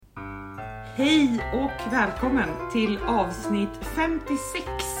Hej och välkommen till avsnitt 56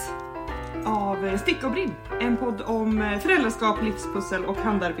 av Stick och Brinn. En podd om föräldraskap, livspussel och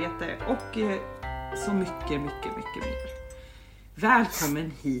handarbete och så mycket mer.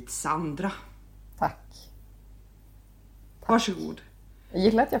 Välkommen hit Sandra. Tack. Varsågod. Jag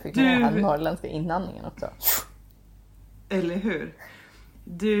gillar att jag fick med den här norrländska inandningen också. Eller hur?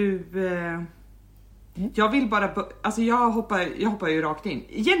 Jag vill bara, alltså jag hoppar ju rakt in.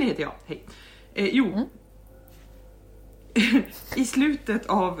 Jenny heter jag, hej. I slutet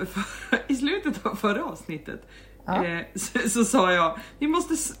av förra avsnittet så sa jag, vi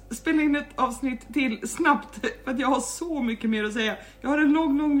måste spela in ett avsnitt till snabbt för att jag har så mycket mer att säga. Jag har en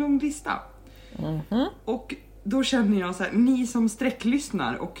lång lista. Och då känner jag så här, ni som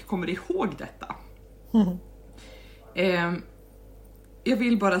sträcklyssnar och kommer ihåg detta. Jag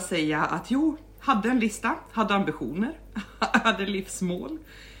vill bara säga att hade en lista, hade ambitioner, hade livsmål.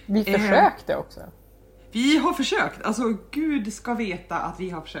 Vi försökte också. Vi har försökt, alltså Gud ska veta att vi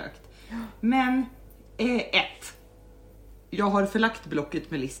har försökt. Men jag har förlagt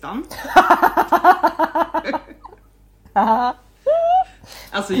blocket med listan.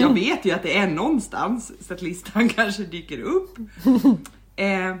 Alltså jag vet ju att det är någonstans så att listan kanske dyker upp.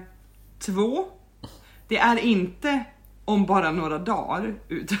 2, det är inte om bara några dagar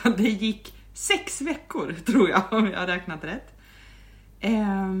utan det gick 6 veckor tror jag om jag har räknat rätt.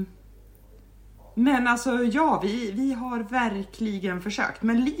 Men alltså vi har verkligen försökt,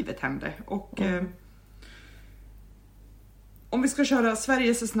 men livet hände och om vi ska köra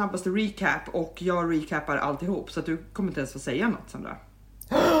Sveriges snabbaste recap och jag recapar alltihop så att du kommer inte ens få säga något Sandra.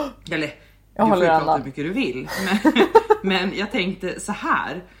 Eller du får ju prata hur mycket du vill. Men jag tänkte så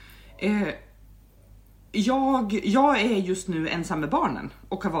här. Jag är just nu ensam med barnen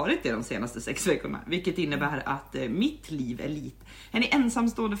och har varit det de senaste 6 veckorna. Vilket innebär att mitt liv är lite... Är ni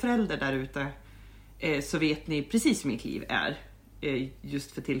ensamstående förälder där ute så vet ni precis hur mitt liv är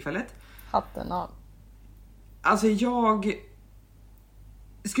just för tillfället. Hatten av. Alltså jag...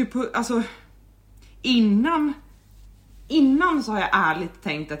 Innan så har jag ärligt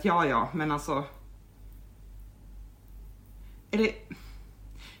tänkt att men alltså... Eller...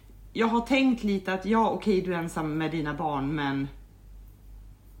 Jag har tänkt lite att okej, du är ensam med dina barn,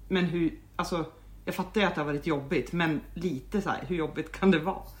 men hur, alltså jag fattar ju att det har varit jobbigt, men lite så här, hur jobbigt kan det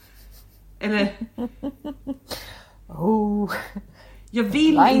vara? Eller jag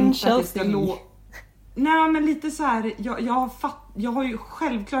vill inte att det ska Nej, men lite så här, jag har ju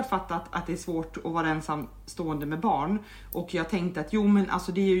självklart fattat att det är svårt att vara ensam stående med barn och jag tänkte att men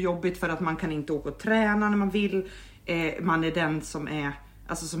alltså det är ju jobbigt för att man kan inte åka och träna när man vill, man är den som är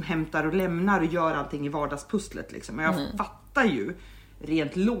alltså som hämtar och lämnar och gör allting i vardagspusslet liksom. Och jag fattar ju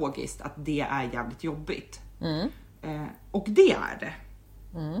rent logiskt att det är jävligt jobbigt. Och det är det.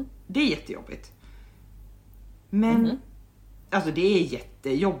 Det är jättejobbigt. Men alltså det är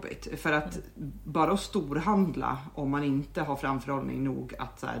jättejobbigt för att bara storhandla om man inte har framförhållning nog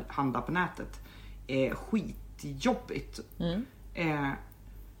att så här, handla på nätet är skitjobbigt.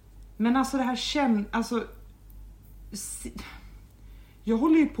 Men alltså det här jag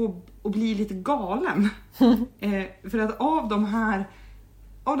håller ju på att bli lite galen. För att av de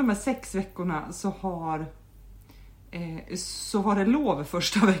här 6 veckorna så var det lov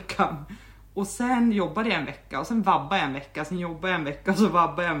första veckan. Och sen jobbade jag en vecka. Och sen vabbade jag en vecka. Sen jobbade jag en vecka. Och så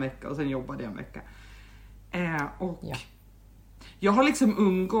vabbade jag en vecka. Och sen jobbade jag en vecka. Jag har liksom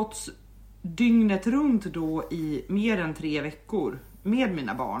umgåtts dygnet runt då i mer än 3 veckor. Med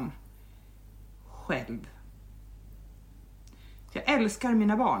mina barn. Själv. Jag älskar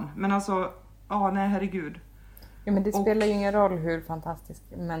mina barn, men alltså, nej herregud. Ja, men det spelar ju ingen roll hur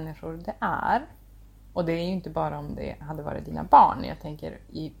fantastiska människor det är. Och det är ju inte bara om det hade varit dina barn. Jag tänker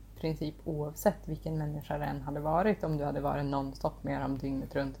i princip oavsett vilken människa det än hade varit. Om du hade varit nonstop med dem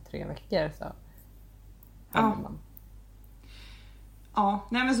dygnet runt i 3 veckor så hade man. Ja,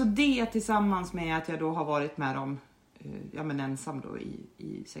 nej men så det tillsammans med att jag då har varit med dem ensam då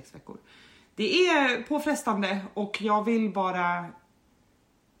i 6 veckor. Det är påfrestande och jag vill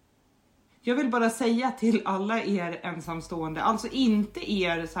bara säga till alla er ensamstående, alltså inte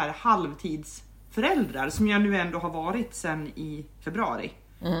er så här halvtidsföräldrar som jag nu ändå har varit sedan i februari.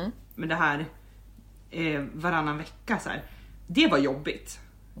 Men det här varannan vecka så här, det var jobbigt.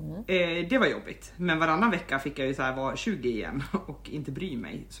 Det var jobbigt, men varannan vecka fick jag ju så här vara 20 igen och inte bry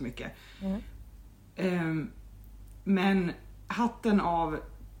mig så mycket. Men hatten av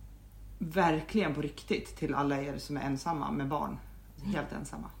verkligen på riktigt till alla er som är ensamma med barn. Helt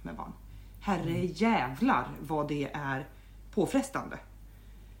ensamma med barn. Herre jävlar vad det är påfrestande.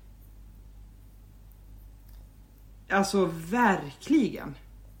 Alltså verkligen.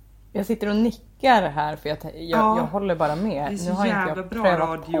 Jag sitter och nickar här för jag håller bara med. Det är nu har inte jag bra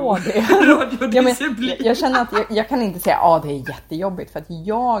prövat radio. på det. Jag känner att jag kan inte säga det är jättejobbigt för att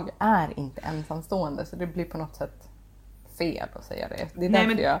jag är inte ensamstående så det blir på något sätt fel att säga det. Det är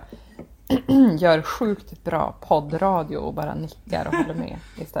därför jag gör sjukt bra poddradio och bara nickar och håller med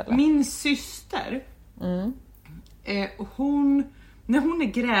istället. Min syster, när hon är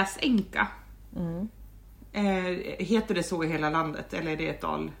gräsänka, heter det så i hela landet eller är det ett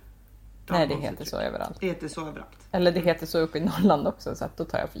dal? Nej, det heter så överallt. Det heter så överallt. Eller det heter så uppe i Norrland också så att då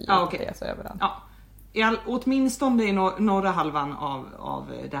tar jag för givet att det är så överallt. Ja. Åtminstone i norra halvan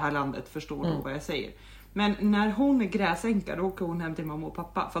av det här landet förstår du vad jag säger. Men när hon är gräsänka då åker hon hem till mamma och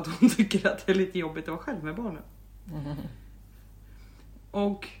pappa för att hon tycker att det är lite jobbigt att vara själv med barnen.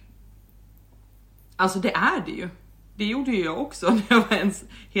 Och alltså det är det ju. Det gjorde ju jag också när jag var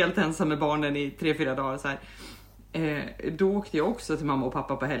helt ensam med barnen i 3-4 dagar så här. Då åkte jag också till mamma och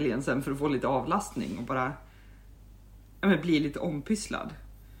pappa på helgen sen för att få lite avlastning och bara bli lite ompysslad.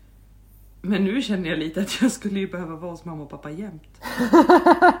 Men nu känner jag lite att jag skulle ju behöva vara hos mamma och pappa jämt.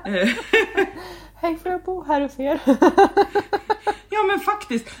 Hej, får jag bo här hos er? Ja men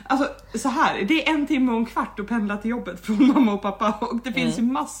faktiskt, alltså så här, det är 1 timme och en kvart att pendla till jobbet från mamma och pappa och det finns ju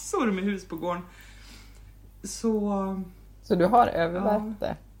massor med hus på gården. Så du har övervägt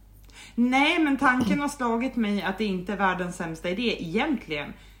det? Nej, men tanken har slagit mig att det inte är världens sämsta idé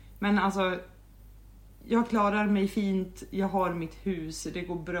egentligen. Men alltså, jag klarar mig fint, jag har mitt hus, det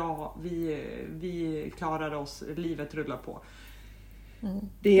går bra, vi klarar oss, livet rullar på.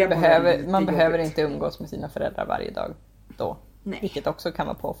 Man behöver inte umgås med sina föräldrar varje dag då. Nej. Vilket också kan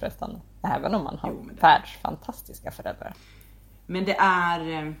vara påfrestande. Även om man har världsfantastiska föräldrar. Men det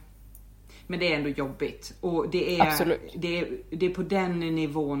är ändå jobbigt. Och det är på den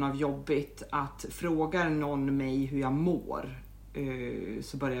nivån av jobbigt att frågar någon mig hur jag mår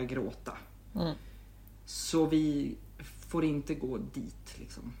så börjar jag gråta. Så vi får inte gå dit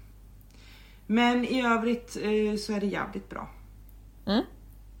liksom. Men i övrigt så är det jävligt bra.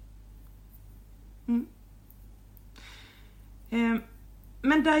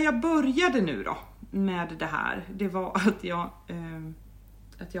 Men där jag började nu då med det här, det var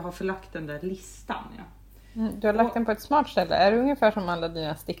att jag har förlagt den där listan. Ja. Du har lagt den på ett smart ställe. Är det ungefär som alla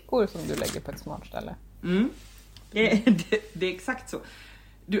dina stickor som du lägger på ett smart ställe? Det är exakt så.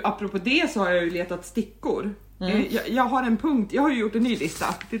 Du, apropå det så har jag ju letat stickor. Jag har en punkt, jag har ju gjort en ny lista.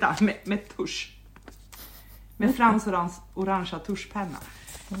 Titta, med tusch. Med Frans orangea tuschpenna.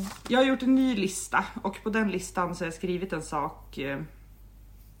 Jag har gjort en ny lista och på den listan så har jag skrivit en sak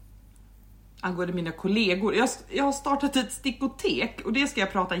angående mina kollegor. Jag har startat ett stickotek och det ska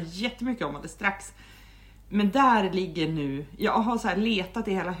jag prata jättemycket om alldeles strax. Men där ligger nu, jag har så här letat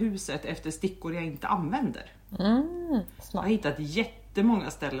i hela huset efter stickor jag inte använder. Jag har hittat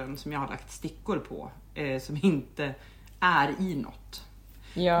jättemånga ställen som jag har lagt stickor på som inte är i något.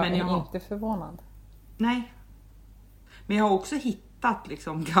 Jag är inte förvånad. Nej. Men jag har också hittat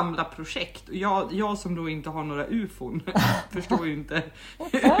liksom gamla projekt. Och jag som då inte har några ufon förstår ju inte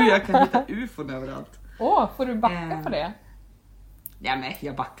hur jag kan hitta ufon överallt. Får du backa på det? Ja, men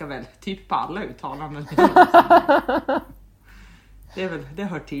jag backar väl typ på alla uttalanden. Det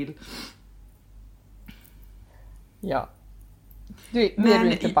hör till. Ja. Det är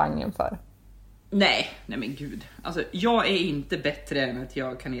du inte bangen för. Nej men gud. Alltså, jag är inte bättre än att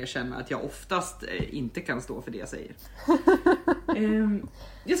jag kan erkänna att jag oftast inte kan stå för det jag säger.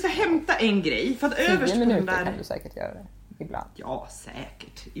 Jag ska hämta en grej. För att 10 minuter kan du säkert göra det. Ibland. Ja,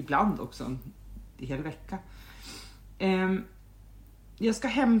 säkert. Ibland också. En hel vecka. Jag ska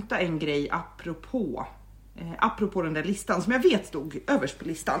hämta en grej apropå den där listan som jag vet stod överst på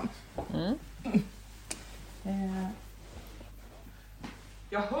listan.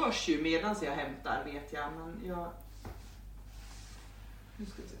 Jag hörs ju medan jag hämtar, vet jag, men nu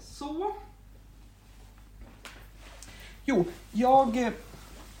ska vi se. Så. Jo, jag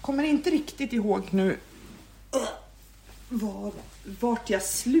kommer inte riktigt ihåg nu vart jag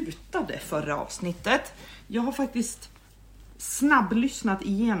slutade förra avsnittet. Jag har faktiskt snabblyssnat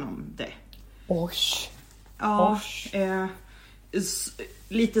igenom det. Oj. Ja,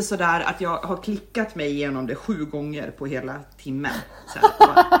 lite sådär att jag har klickat mig igenom det 7 gånger på hela timmen. Så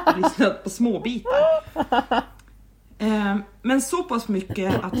här, lyssnat på små bitar. Men så pass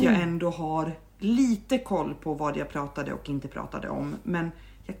mycket att jag ändå har lite koll på vad jag pratade och inte pratade om. Men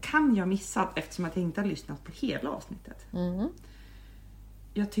jag kan ju ha missat eftersom jag inte har lyssnat på hela avsnittet.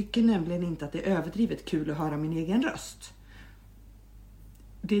 Jag tycker nämligen inte att det är överdrivet kul att höra min egen röst.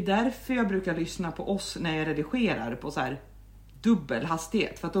 Det är därför jag brukar lyssna på oss när jag redigerar på så här dubbel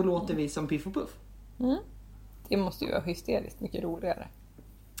hastighet. För att då låter vi som Piff och Puff. Det måste ju vara hysteriskt mycket roligare.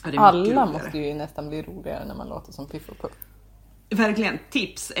 Alla måste ju nästan bli roligare när man låter som Piff och Puff. Verkligen.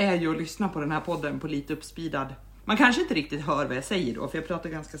 Tips är ju att lyssna på den här podden på lite uppspeedad. Man kanske inte riktigt hör vad jag säger då, för jag pratar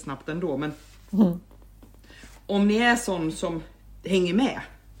ganska snabbt ändå. Men om ni är sån som hänger med,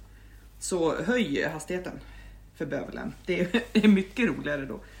 så höj hastigheten för bövelen. Det är mycket roligare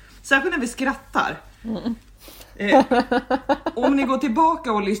då. Särskilt när vi skrattar. Om ni går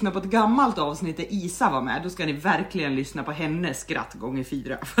tillbaka och lyssnar på ett gammalt avsnitt där Isa var med, då ska ni verkligen lyssna på hennes skratt gånger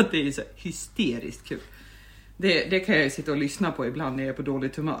 4. För att det är så hysteriskt kul. Det kan jag sitta och lyssna på ibland när jag är på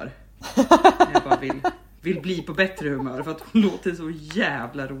dåligt humör. Jag bara vill bli på bättre humör, för att hon låter så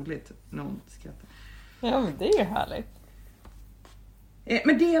jävla roligt när hon skrattar. Ja, men det är ju härligt.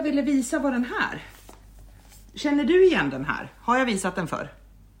 Men det jag ville visa var den här. Känner du igen den här? Har jag visat den för?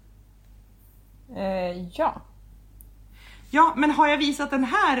 Ja. Ja, men har jag visat den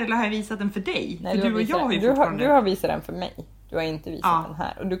här eller har jag visat den för dig? Nej, för du och jag har ju fortfarande... du har visat den för mig. Du har inte visat den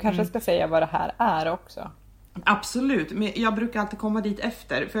här. Och du kanske ska säga vad det här är också. Absolut, men jag brukar alltid komma dit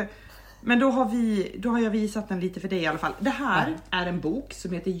efter. Men då har jag visat den lite för dig i alla fall. Det här är en bok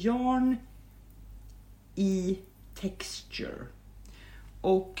som heter Yarn i Texture.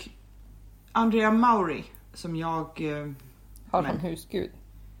 Och Andrea Mowry, som jag... har som husgud.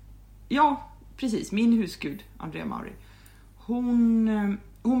 Ja, precis. Min husgud, Andrea Mowry.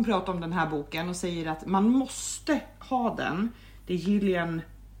 Hon pratar om den här boken och säger att man måste ha den. Det är Gillian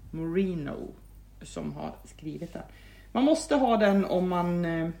Moreno som har skrivit den. Man måste ha den om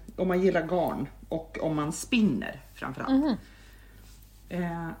man gillar garn och om man spinner framförallt.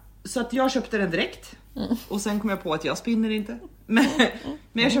 Så att jag köpte den direkt. Och sen kom jag på att jag spinner inte. Men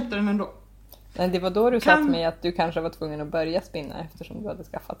jag köpte den ändå. Men det var då du sa till mig att du kanske var tvungen att börja spinna eftersom du hade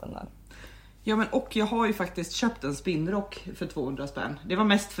skaffat den där. Ja, men och jag har ju faktiskt köpt en spinnrock för 200 spänn. Det var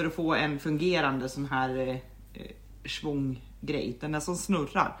mest för att få en fungerande sån här svånggrej. Den där som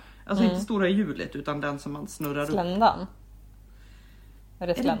snurrar. Alltså inte stora hjulet utan den som man snurrar upp. Sländan? Är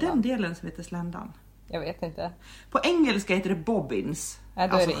det den delen som heter sländan? Jag vet inte. På engelska heter det bobbins. Nej,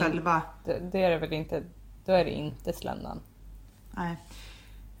 då alltså är det själva... det är det väl inte. Då är det inte sländan. Nej.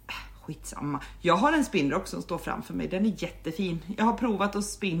 Skitsamma. Jag har en spinnrock som står framför mig. Den är jättefin. Jag har provat att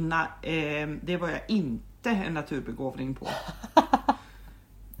spinna. Det var jag inte en naturbegåvning på.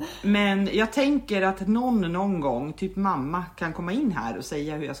 Men jag tänker att någon gång, typ mamma, kan komma in här och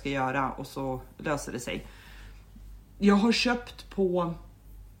säga hur jag ska göra och så löser det sig. Jag har köpt på...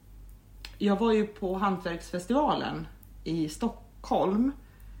 Jag var ju på hantverksfestivalen i Stockholm.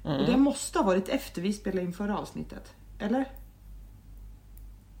 Och det måste ha varit efter vi spelade in förra avsnittet. Eller?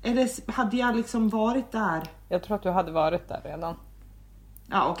 Eller hade jag liksom varit där? Jag tror att du hade varit där redan.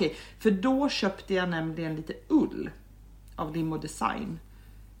 Ja, okej. För då köpte jag nämligen lite ull av Limo Design.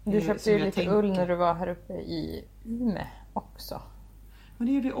 Du köpte ju lite ull när du var här uppe i Umeå också. Men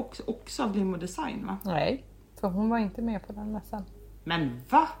det gjorde jag också av Limo Design, va? Nej, för hon var inte med på den mässan. Men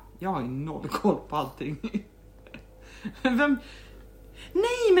va? Jag har ju noll koll på allting.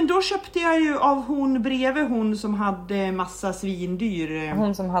 Nej, men då köpte jag ju av hon bredvid hon som hade massa svindyr.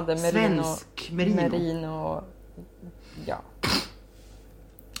 Hon som hade svensk merino. Ja.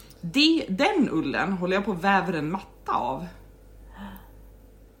 Den ullen håller jag på att väva en matta av.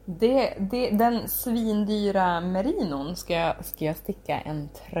 Den svindyra merinon ska jag sticka en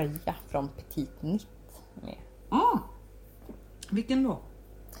tröja från Petit Knit med. Vilken då?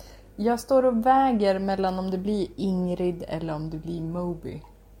 Jag står och väger mellan om det blir Ingrid eller om det blir Moby.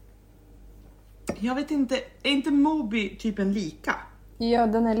 Jag vet inte, är inte Moby typ en lika? Ja,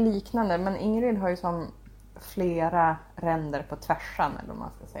 den är liknande, men Ingrid har ju som flera ränder på tvärsan eller vad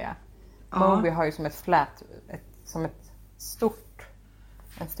man ska säga. Moby har ju som ett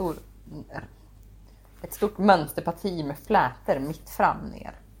stort mönsterparti med flätor mitt fram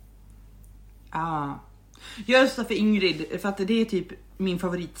ner. Just för Ingrid, för att det är typ min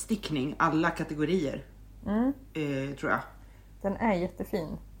favoritstickning, alla kategorier. Tror jag. Den är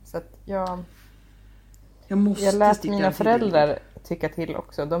jättefin. Så att jag måste lät mina föräldrar tycka till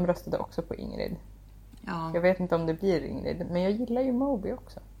också. De röstade också på Ingrid. Ja. Jag vet inte om det blir Ingrid, men jag gillar ju Moby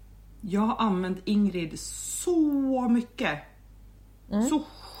också. Jag har använt Ingrid så mycket. Så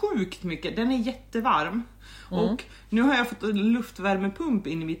sjukt mycket. Den är jättevarm. Och nu har jag fått en luftvärmepump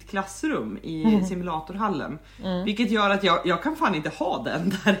in i mitt klassrum i simulatorhallen. Vilket gör att jag kan fan inte ha den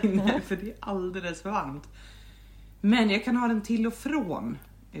där inne för det är alldeles för varmt. Men jag kan ha den till och från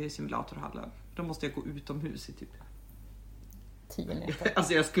simulatorhallen. Då måste jag gå utomhus i typ 10 minuter.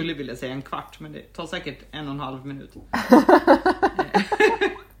 Alltså jag skulle vilja säga en kvart, men det tar säkert 1,5 minut.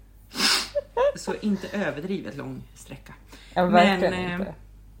 Så inte överdrivet lång sträcka. Ja, verkligen inte.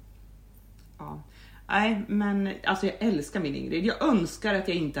 Ja. Nej, men alltså jag älskar min Ingrid. Jag önskar att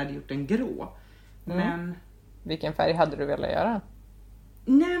jag inte hade gjort den grå. Men... Vilken färg hade du velat göra?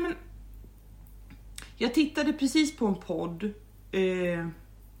 Nej, men... Jag tittade precis på en podd.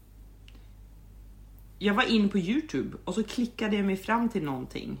 Jag var in på YouTube och så klickade jag mig fram till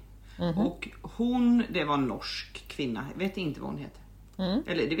någonting. Och det var en norsk kvinna. Jag vet inte vad hon heter.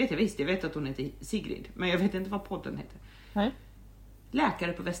 Eller det vet jag visst. Jag vet att hon heter Sigrid. Men jag vet inte vad podden heter. Nej.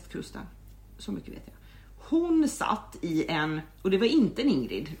 Läkare på västkusten. Så mycket vet jag. Hon satt i en, och det var inte en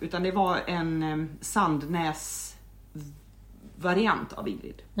Ingrid, utan det var en Sandnäs variant av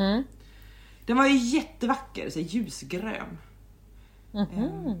Ingrid. Den var ju jättevacker, så ljusgrön.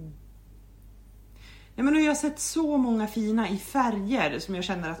 Ja, men jag har sett så många fina i färger som jag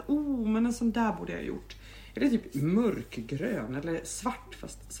känner att men en sån där borde jag ha gjort. Eller typ mörkgrön eller svart,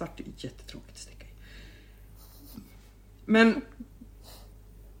 fast svart är jättetråkigt att sticka i. Men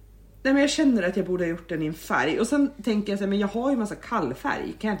jag känner att jag borde ha gjort den i en färg. Och sen tänker jag så här, men jag har ju en massa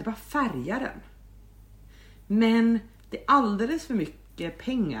kallfärg. Kan jag inte bara färga den? Men det är alldeles för mycket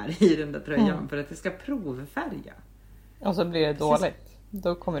pengar i den där tröjan för att jag ska provfärga. Och så blir det dåligt.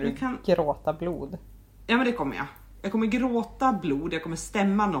 Då kommer du gråta blod. Ja, men det kommer jag. Jag kommer gråta blod, jag kommer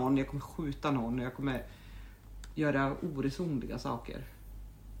stämma någon, jag kommer skjuta någon och jag kommer göra oresonliga saker.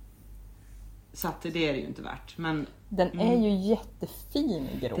 Så att det är det ju inte värt. Men den är ju jättefin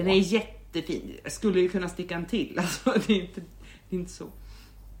grå. Den är jättefin. Jag skulle ju kunna sticka en till. Alltså, det är inte så.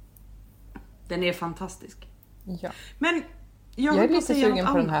 Den är fantastisk. Ja. Men jag är lite sugen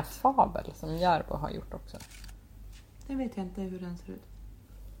på den här Fabel som Järbo har gjort också. Det vet jag inte hur den ser ut.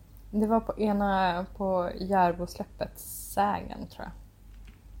 Det var på Järbo-släppet Sägen, tror jag.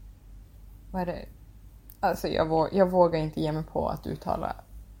 Vad är det? Alltså jag vågar inte ge mig på att uttala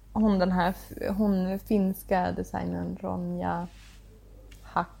hon finska designern Ronja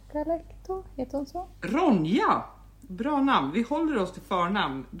Hakkalehto, heter hon så? Ronja! Bra namn. Vi håller oss till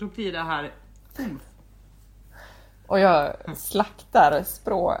förnamn. Då blir det här... Och jag slaktar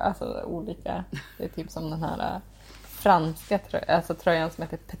språk, alltså olika. Det är typ som den här franska tröjan som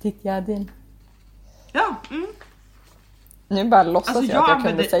heter Petit Jardin. Ja. Nu bara låtsas alltså, jag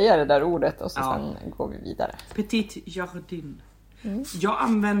kunde säga det där ordet och så sen går vi vidare. Petit Jardin. Jag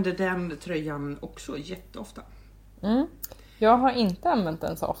använder den tröjan också jätteofta. Jag har inte använt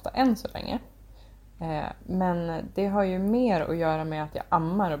den så ofta än så länge. Men det har ju mer att göra med att jag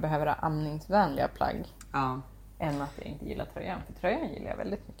ammar och behöver ha amningsvänliga plagg. Ja. Än att jag inte gillar tröjan. För tröjan gillar jag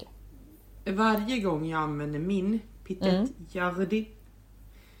väldigt mycket. Varje gång jag använder min Petit Jardin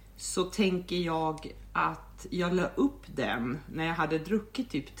så tänker jag att jag la upp den när jag hade druckit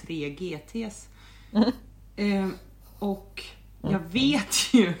typ 3 GTs. Och jag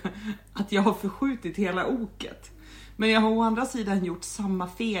vet ju att jag har förskjutit hela oket. Men jag har å andra sidan gjort samma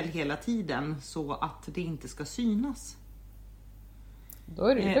fel hela tiden så att det inte ska synas. Då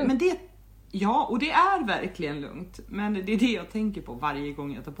är det ju lugnt. Men ja, och det är verkligen lugnt. Men det är det jag tänker på varje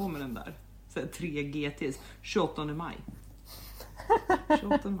gång jag tar på mig den där. Så 3 GTs, 28 maj.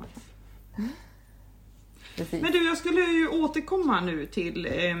 28 maj. Men du, jag skulle ju återkomma nu till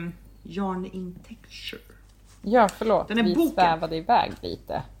Yarn in Texture. Ja, förlåt. Vi svävade iväg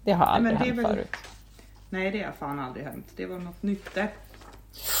lite. Det har aldrig hänt förut. Nej, det har fan aldrig hänt. Det var något nytt där.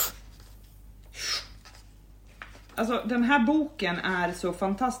 Alltså, den här boken är så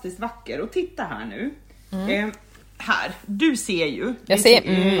fantastiskt vacker. Och titta här nu. Här, du ser ju. Jag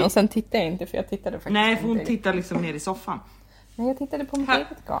ser, och sen tittar jag inte för jag tittade faktiskt. Nej, för hon tittar liksom ner i soffan. Nej, jag tittade på mitt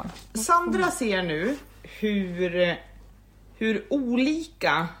eget garn. Sandra ser nu hur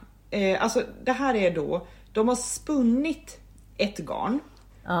olika, alltså det här är då, de har spunnit ett garn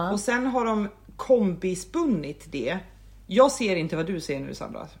och sen har de kombispunnit det. Jag ser inte vad du ser nu,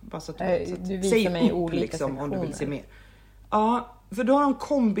 Sandra. Bara så att du visar mig olika liksom, om du vill se mer. Ja, för då har de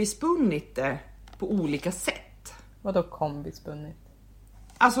kombispunnit det på olika sätt. Vadå kombispunnit?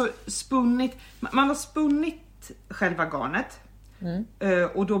 Alltså spunnit, man har spunnit själva garnet.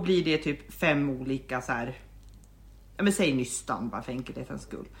 Och då blir det typ 5 olika så här, men säg nystan bara för enkelhetens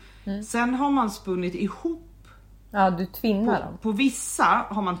skull. Sen har man spunnit ihop. Ja, du tvinnar dem. På vissa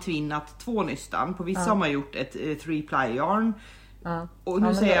har man tvinnat 2 nystan. På vissa har man gjort ett 3-ply yarn. Och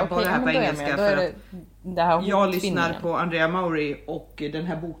nu säger jag bara det här på engelska för att jag lyssnar på Andrea Mowry och den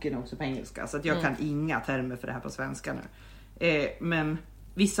här boken är också på engelska. Så att jag kan inga termer för det här på svenska nu. Men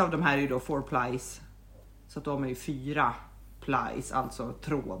vissa av de här är ju då 4-plies. Så att de är ju 4 plies, alltså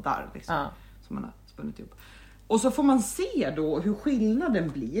trådar liksom, som man har spunnit ihop. Och så får man se då hur skillnaden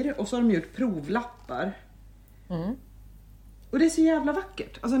blir. Och så har de gjort provlappar. Och det är så jävla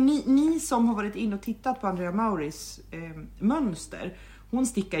vackert. Alltså ni som har varit in och tittat på Andrea Maurys mönster. Hon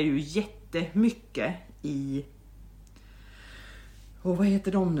stickar ju jättemycket i... Och vad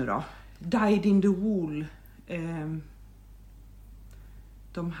heter de nu då? Dyed in the Wool.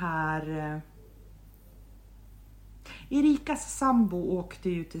 De här... Erikas sambo åkte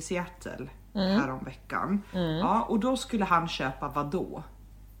ju till Seattle häromveckan. Ja, och då skulle han köpa vad då?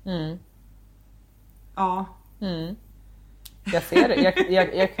 Ja. Jag ser det.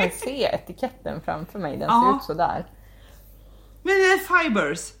 Jag kan se etiketten framför mig. Den ser ut så där. Men det är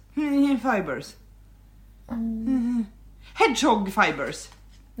fibers. Fibers. Hedgehog fibers.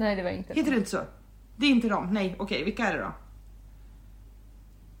 Nej, det var inte. Heter det inte så? Det är inte dem. Nej, okej, vilka är det då?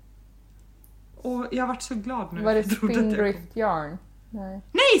 Och jag har varit så glad nu. Var det Spindrift Yarn?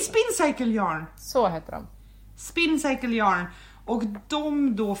 Nej, Spincycle Yarn. Så heter de. Spincycle Yarn. Och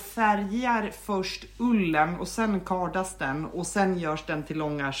de då färgar först ullen och sen kardas den och sen görs den till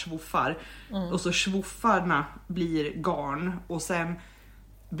långa svoffar. Och så svoffarna blir garn och sen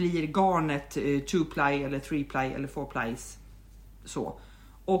blir garnet 2-ply eller 3-ply eller 4-plies. Så.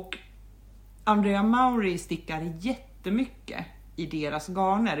 Och Andrea Mowry stickar jättemycket i deras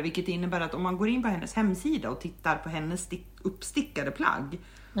garner, vilket innebär att om man går in på hennes hemsida och tittar på hennes uppstickade plagg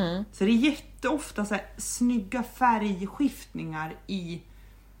så är det jätteofta så här snygga färgskiftningar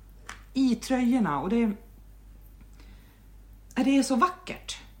i tröjorna och det är så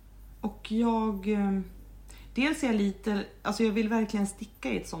vackert. Och dels är jag lite, alltså jag vill verkligen sticka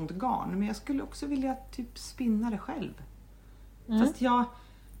i ett sånt garn, men jag skulle också vilja typ spinna det själv. Fast jag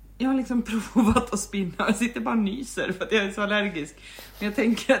har liksom provat att spinna. Jag sitter bara och nyser för att jag är så allergisk. Men jag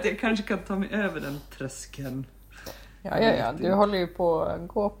tänker att jag kanske kan ta mig över den tröskeln. Ja. Du håller ju på att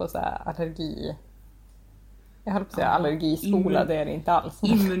gå på så här allergi. Jag håller på att säga allergiskola, det är det inte alls.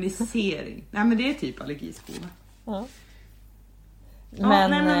 Immunisering. Nej, men det är typ allergiskola. Ja.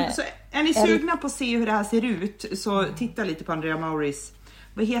 Men så är ni sugna på att se hur det här ser ut så titta lite på Andrea Mowrys.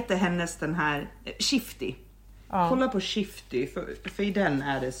 Vad heter hennes den här? Shifty. Ja. Kolla på Shifty, för i den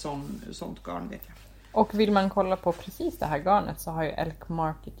är det sånt garn, vet jag. Och vill man kolla på precis det här garnet så har ju Elk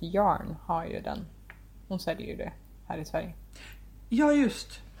Market Yarn har ju den. Hon säljer ju det här i Sverige. Ja,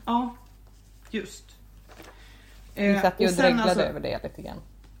 just. Ja, just. Vi satt ju och dreglade över det lite grann.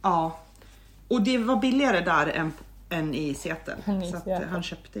 Ja, och det var billigare där än i Seattle. Så att han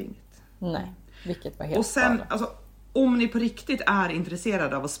köpte inget. Nej, vilket var helt och sen, alltså, om ni på riktigt är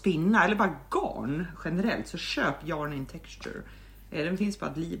intresserade av att spinna eller bara garn generellt så köp Yarn in Texture. Den finns på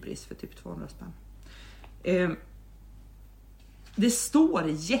Adlibris för typ 200 spänn. Det står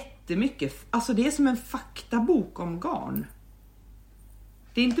jättemycket, alltså det är som en faktabok om garn.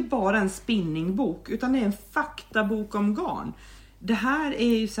 Det är inte bara en spinningbok utan det är en faktabok om garn. Det här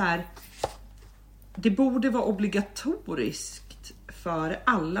är ju så här, det borde vara obligatoriskt för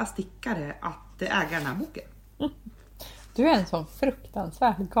alla stickare att äga den här boken. Du är en sån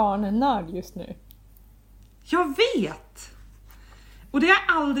fruktansvärd garnnörd just nu. Jag vet! Och det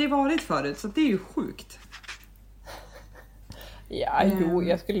har aldrig varit förut, så det är ju sjukt. Ja, jo,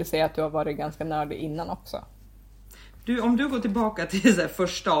 jag skulle säga att du har varit ganska nördig innan också. Om du går tillbaka till så här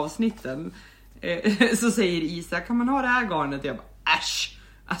första avsnitten så säger Isa, kan man ha det här garnet? Jag bara, äsch!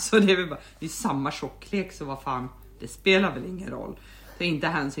 Alltså det är samma tjocklek, så vad fan, det spelar väl ingen roll. Det är inte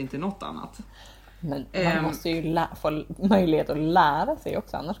hänsyn till något annat. Men man måste ju få möjlighet att lära sig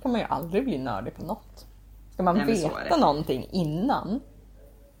också, annars kan man ju aldrig bli nördig på något. Ska man veta någonting innan,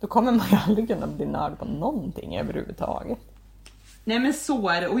 då kommer man ju aldrig kunna bli nörd på någonting överhuvudtaget. Nej, men så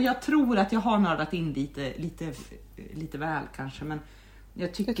är det, och jag tror att jag har nördat in lite väl kanske, men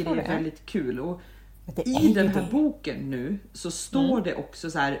jag tycker det är väldigt kul. Och i den här boken nu så står det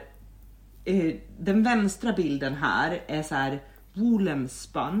också så här, den vänstra bilden här är så här woolen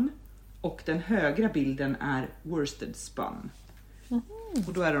spun och den högra bilden är worsted spun.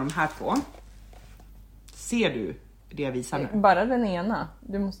 Och då är det de här två. Ser du det jag visar nu? Bara den ena.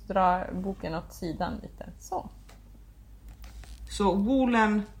 Du måste dra boken åt sidan lite. Så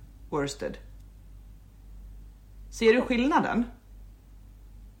woolen, worsted. Ser du skillnaden?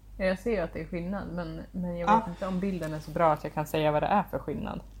 Jag ser att det är skillnad, men jag vet inte om bilden är så bra att jag kan säga vad det är för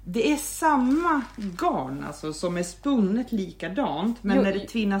skillnad. Det är samma garn alltså, som är spunnet likadant, men när det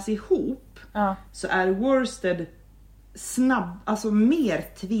tvinnas ihop så är worsted alltså mer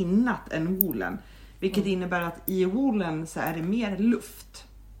tvinnat än woolen. Vilket innebär att i woolen så är det mer luft.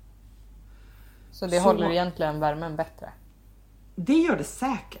 Så det håller egentligen värmen bättre? Det gör det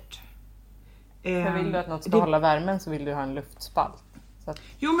säkert. För vill du att något ska hålla värmen så vill du ha en luftspalt. Så att...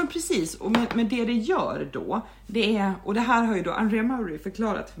 Jo, men precis. Och men det gör då, det är, och det här har ju då Andrea Mowry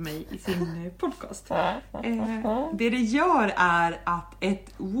förklarat för mig i sin podcast. Det gör är att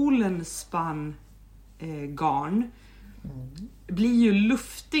ett woolen spun garn blir ju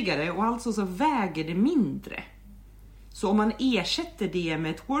luftigare och alltså så väger det mindre. Så om man ersätter det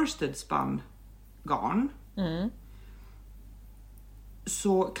med ett worsted spun garn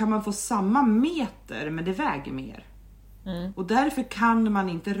så kan man få samma meter men det väger mer. Och därför kan man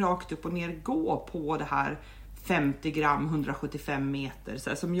inte rakt upp och ner gå på det här 50 gram 175 meter så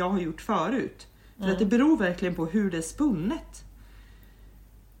här, som jag har gjort förut. För att det beror verkligen på hur det är spunnet.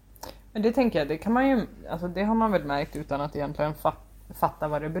 Men det tänker jag, det kan man ju, alltså det har man väl märkt utan att egentligen fatta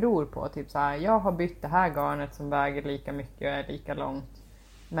vad det beror på. Typ så här, jag har bytt det här garnet som väger lika mycket och är lika långt.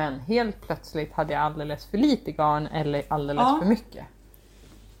 Men helt plötsligt hade jag alldeles för lite garn eller alldeles för mycket.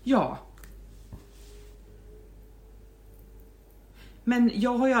 Ja. Men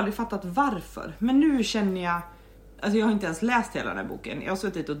jag har ju aldrig fattat varför. Men nu känner jag, alltså jag har inte ens läst hela den här boken. Jag har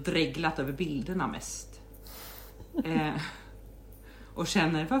suttit och dreglat över bilderna mest. Och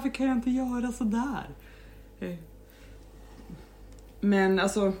känner, varför kan jag inte göra så där? Men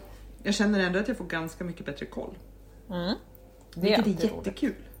alltså, jag känner ändå att jag får ganska mycket bättre koll. Vilket är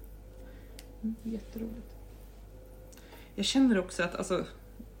jättekul. Jätteroligt. Jag känner också att, alltså,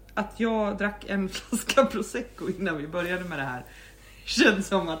 att jag drack en flaska prosecco innan vi började med det här känns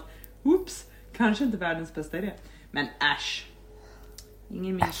som att, oops, kanske inte världens bästa idé. Men äsch.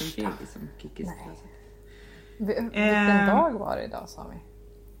 Ingen minns en fegis som Kickis. Vilken dag var det idag, sa vi?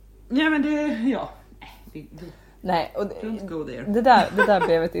 Ja, men det, ja. Nej, och Don't go there. det där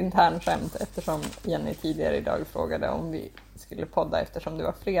blev ett internskämt eftersom Jenny tidigare idag frågade om vi skulle podda eftersom det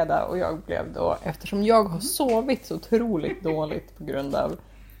var fredag och jag blev då, eftersom jag har sovit så otroligt dåligt på grund av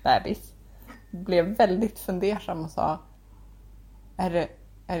bebis, blev väldigt fundersam och sa, är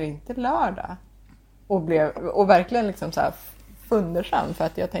det inte lördag? Och verkligen liksom så här fundersam, för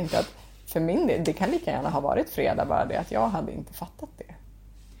att jag tänkte att för min del, det kan lika gärna ha varit fredag, bara det att jag hade inte fattat det.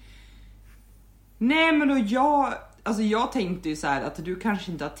 Nej, men då jag tänkte ju så här att du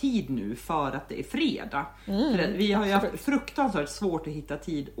kanske inte har tid nu för att det är fredag. För vi har ju haft fruktansvärt svårt att hitta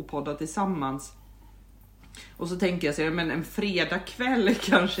tid och podda tillsammans. Och så tänker jag så här, men en fredagkväll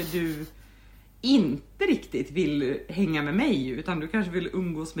kanske du inte riktigt vill hänga med mig, utan du kanske vill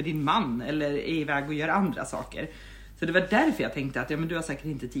umgås med din man eller är iväg och göra andra saker. Så det var därför jag tänkte att ja, men du har säkert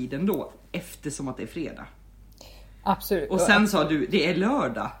inte tid ändå, eftersom att det är fredag. Absolut. Och sen sa du, det är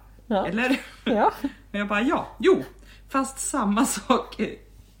lördag. Ja. Eller? Ja. Men jag bara, fast samma sak.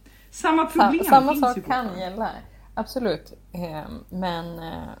 Samma problem samma finns sak ju kan gälla. Absolut. Men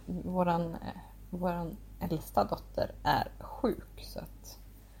våran äldsta dotter är sjuk, så att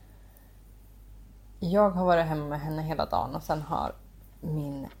jag har varit hemma med henne hela dagen och sen har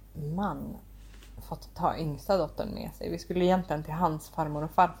min man fått ta yngsta dottern med sig. Vi skulle egentligen till hans farmor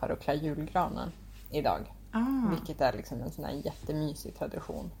och farfar och klä julgranen idag. Vilket är liksom en sån här jättemysig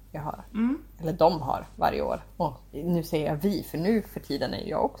tradition jag har. Eller de har varje år. Och nu säger jag vi, för nu för tiden är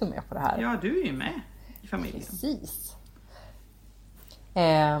jag också med på det här. Ja, du är ju med i familjen. Precis.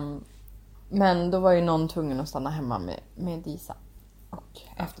 Men då var ju någon tvungen att stanna hemma med Disa. Och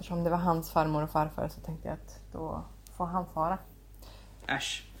eftersom det var hans farmor och farfar så tänkte jag att då får han fara.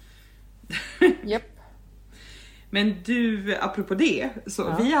 Äsch. Japp. Men du, apropå det,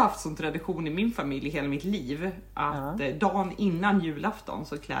 så vi har haft som tradition i min familj hela mitt liv att dagen innan julafton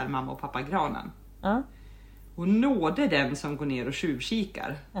så klär mamma och pappa granen. Och nåde den som går ner och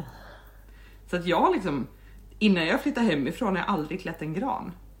tjuvkikar. Så att jag liksom, innan jag flyttade hemifrån har jag aldrig klätt en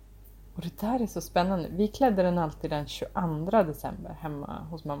gran. Och det där är så spännande. Vi klädde den alltid den 22 december hemma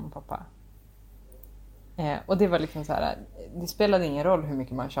hos mamma och pappa. Och det var liksom så här, det spelade ingen roll hur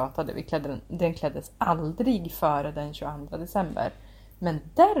mycket man tjatade. Den kläddes aldrig före den 22 december. Men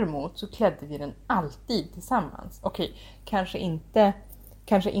däremot så klädde vi den alltid tillsammans. Okej, kanske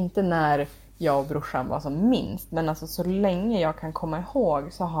inte när jag och brorsan var som minst. Men alltså så länge jag kan komma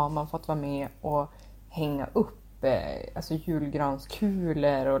ihåg så har man fått vara med och hänga upp alltså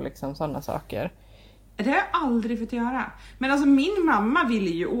julgranskulor och liksom sådana saker. Det har jag aldrig fått göra. Men alltså min mamma ville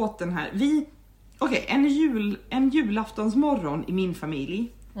ju åt den här. En julaftonsmorgon i min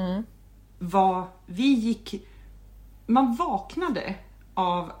familj var, man vaknade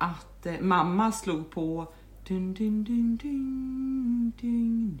av att mamma slog på dun, dun, dun, dun,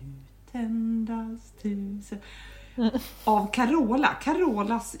 dun, nu tändas tusen av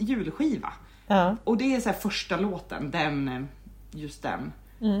Carolas julskiva. Och det är så här första låten, just den.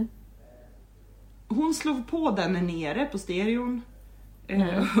 Hon slog på den nere på stereon.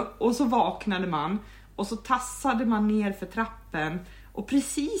 Och så vaknade man och så tassade man ner för trappen och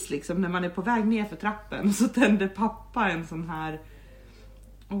precis liksom när man är på väg ner för trappen så tände pappa en sån här,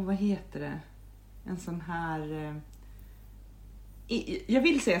 vad heter det, en sån här jag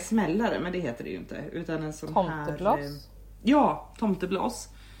vill säga smällare, men det heter det ju inte. Utan en sån tomtebloss. här... Ja, tomtebloss.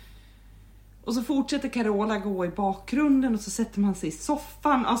 Och så fortsätter Carola gå i bakgrunden och så sätter man sig i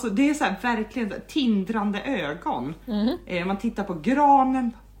soffan. Alltså det är så här verkligen tindrande ögon. Man tittar på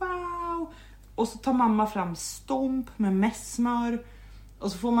granen. Wow! Och så tar mamma fram stomp med mässmör.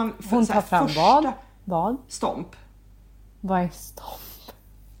 Och så får man... Hon tar fram första... Vad? Stomp. Vad är stomp?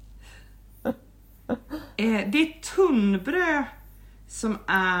 Det är tunnbröd som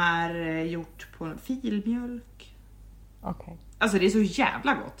är gjort på filmjölk. Okej. Alltså det är så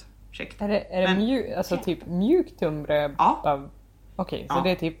jävla gott. Ursäkta. Är det mjuk, alltså typ mjuk tunnbröd? Ja. Okej, så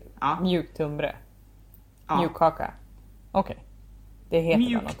det är typ mjuk tunnbröd. Ja. Mjukkaka. Okej. Det heter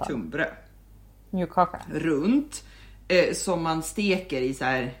mjuk något annat. tunnbröd. Mjukkaka. Runt. Som man steker i så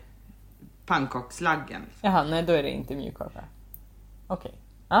här pannkakslaggen. Jaha, nej då är det inte mjukkaka. Okej.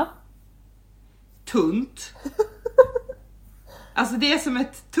 Ja. Tunt. Alltså det är som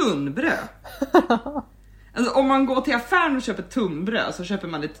ett tunnbröd. Alltså, om man går till affären och köper tunnbröd så köper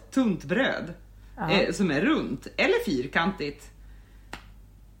man ett tunt bröd. Som är runt eller fyrkantigt.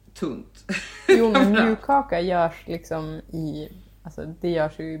 Tunt. Jo, men mjukkaka görs liksom i... Alltså det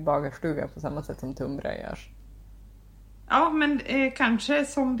görs ju i bagarstuga på samma sätt som tunnbröd görs. Ja, men kanske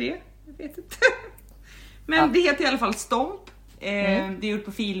som det. Jag vet inte. Men det heter i alla fall stomp. Det är gjort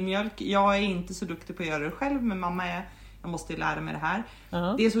på filmjölk. Jag är inte så duktig på att göra det själv, men mamma är. Jag måste lära mig det här.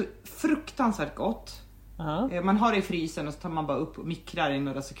 Det är så fruktansvärt gott. Man har det i frysen och så tar man bara upp och mikrar i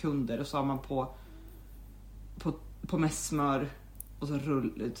några sekunder. Och så har man på mässmör. Och så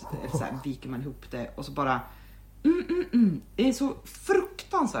så här, viker man ihop det. Och så bara... Det är så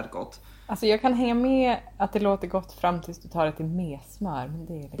fruktansvärt gott. Alltså jag kan hänga med att det låter gott fram tills du tar det till messmör. Men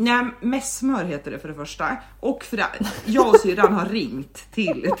det är liksom... Nej, mässmör heter det för det första. Och för det, jag och syrran har ringt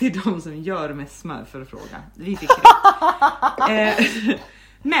till de som gör mässmör för att fråga. Vi fick det.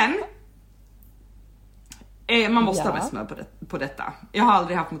 Men man måste ha mässmör på detta. Jag har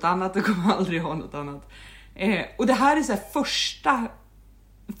aldrig haft något annat och kommer aldrig ha något annat. Och det här är så här första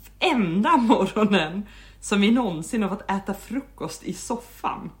enda morgonen som vi någonsin har fått äta frukost i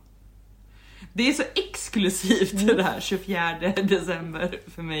soffan. Det är så exklusivt det här 24 december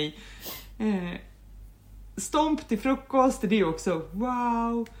för mig. Stomp till frukost, det är också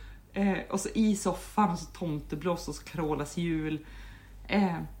wow. Och så i soffan och så tomtebloss och så Carolas jul.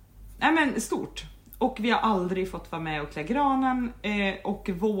 Nej men stort. Och vi har aldrig fått vara med och klä granen. Och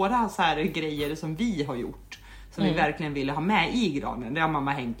våra så här grejer som vi har gjort, som vi verkligen ville ha med i granen, det har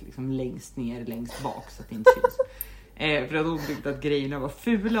mamma hängt liksom längst ner, längst bak så att det inte syns. För att hon tyckte att grejerna var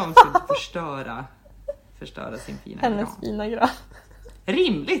fula och hon skulle inte förstöra sin fina gran. Hennes fina gran.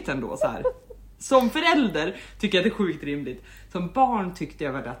 Rimligt ändå så här. Som förälder tycker jag det är sjukt rimligt. Som barn tyckte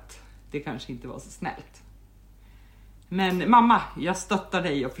jag väl att det kanske inte var så snällt. Men mamma, jag stöttar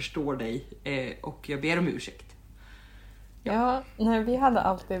dig och förstår dig. Och jag ber om ursäkt. Ja, nej,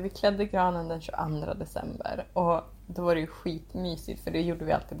 vi klädde granen den 22 december. Och då var det ju skitmysigt, för det gjorde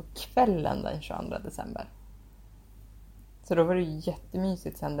vi alltid på kvällen den 22 december. Så då var det ju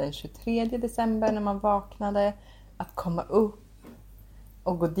jättemysigt sen den 23 december när man vaknade. Att komma upp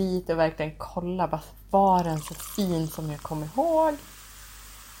och gå dit och verkligen kolla. Bara, var den så fin som jag kommer ihåg?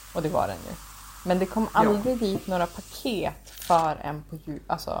 Och det var den ju. Men det kom aldrig dit några paket för en på jul.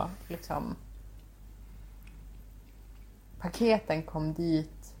 Alltså liksom... Paketen kom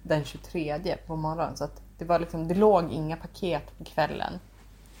dit den 23 på morgonen. Så att det var liksom, det låg inga paket på kvällen.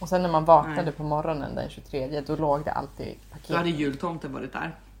 Och sen när man vaknade på morgonen den 23, då låg det alltid paket. Då hade jultomten varit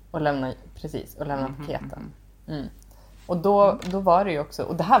där. Och lämnade paketen. Och då var det ju också,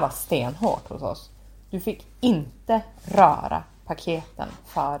 och det här var stenhårt hos oss. Du fick inte röra paketen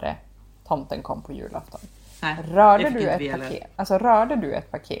före tomten kom på julafton. Nej, rörde du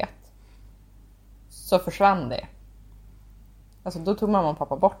ett paket så försvann det. Alltså då tog mamma och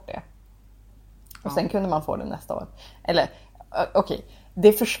pappa bort det. Och sen kunde man få det nästa år. Eller okej,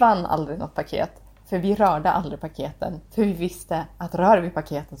 det försvann aldrig något paket. För vi rörde aldrig paketen. För vi visste att rör vi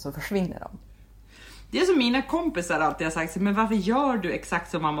paketen så försvinner de. Det är som mina kompisar alltid har sagt. Men varför gör du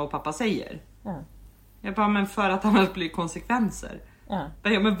exakt som mamma och pappa säger? Jag bara, men för att annars blir konsekvenser. Ja,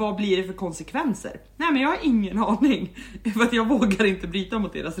 men vad blir det för konsekvenser? Nej, men jag har ingen aning. För att jag vågar inte bryta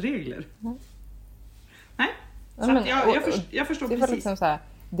mot deras regler. Nej, så att jag förstår det precis. Var liksom så här,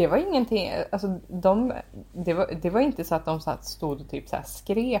 det var ingenting, alltså det var inte så att de stod och typ så här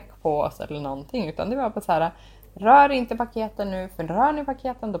skrek på oss eller någonting, utan det var bara så här: rör inte paketen nu, för rör ni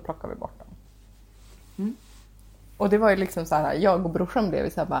paketen då plockar vi bort dem. Och det var ju liksom så här, jag och brorsan blev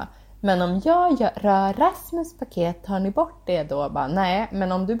så här bara, men om jag rör Rasmus paket, tar ni bort det då? Bara, nej,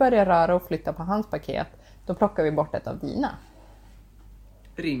 men om du börjar röra och flytta på hans paket, då plockar vi bort ett av dina.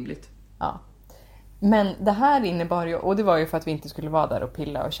 rimligt. Ja. Men det här innebar ju, och det var ju för att vi inte skulle vara där och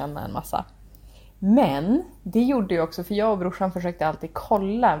pilla och känna en massa. Men det gjorde ju också, för jag och brorsan försökte alltid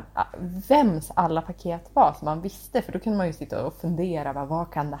kolla vems alla paket var som man visste. För då kunde man ju sitta och fundera,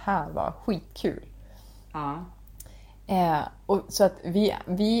 vad kan det här vara? Skitkul. Ja. Och så att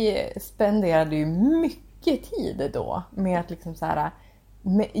vi spenderade ju mycket tid då med att liksom så här,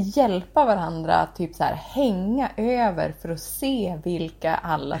 hjälpa varandra, typ så här, hänga över för att se vilka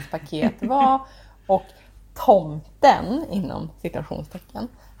allas paket var. Och tomten, inom citationstecken,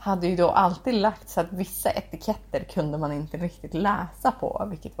 hade ju då alltid lagt så att vissa etiketter kunde man inte riktigt läsa på,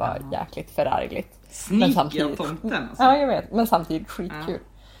 vilket var jäkligt förargligt. Sneaky av tomten alltså. Ja, jag vet, men samtidigt skitkul.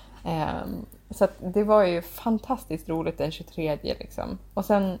 Så att det var ju fantastiskt roligt den 23 liksom. Och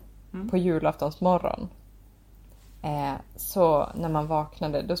sen på julaftonsmorgon, så när man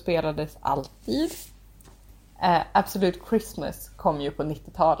vaknade, då spelades alltid Absolute Christmas kom ju på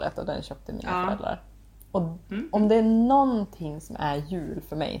 90-talet och den köpte mina föräldrar. Och om det är någonting som är jul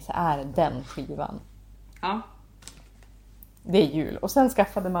för mig så är det den skivan. Ja. Det är jul. Och sen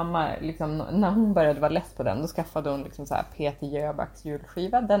skaffade mamma, liksom, när hon började vara less på den, då skaffade hon liksom så här Peter Jöbacks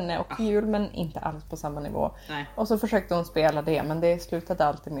julskiva. Den är också jul, men inte alls på samma nivå. Nej. Och så försökte hon spela det, men det slutade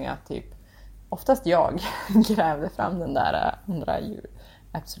alltid med att typ, oftast jag grävde fram den där andra jul,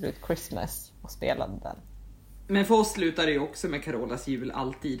 Absolute Christmas, och spelade den. Men för oss slutar det ju också med Carolas jul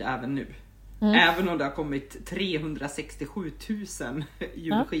alltid, även nu. Även om det har kommit 367 000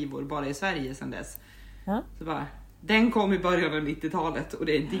 julskivor bara i Sverige sedan dess. Så bara, den kom i början av 90-talet och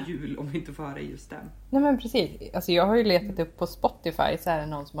det är inte jul om vi inte får höra just den. Nej men precis, alltså jag har ju letat upp på Spotify, så är det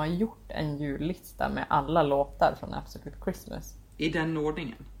någon som har gjort en jullista med alla låtar från Absolute Christmas. I den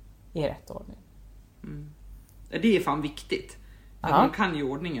ordningen? I rätt ordning. Det är fan viktigt. För man kan ju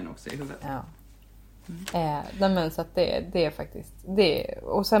ordningen också i huvudet. Ja. Nej men så att det är faktiskt det.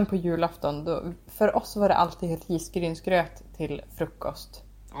 Och sen på julafton då, för oss var det alltid risgrynsgröt till frukost.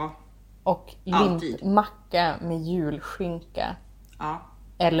 Ja. Och macka med julskinka. Ja.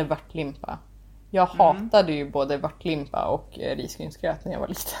 Eller vörtlimpa. Jag hatade ju både vörtlimpa och risgrynsgröt när jag var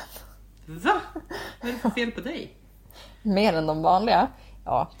liten. Va? Vad är det för fel på dig? Mer än de vanliga?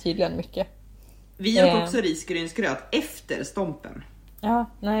 Ja, tydligen mycket. Vi åt också risgrynsgröt efter stompen. Ja,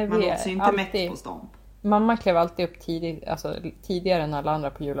 nej, man åt sig inte alltid mätt på stomp. Mamma klev alltid upp tidigare än alla andra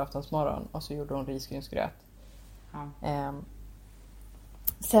på julaftonsmorgon. Och så gjorde hon risgrynsgröt. Ja.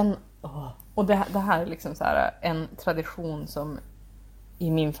 Sen, och det här är liksom så här en tradition som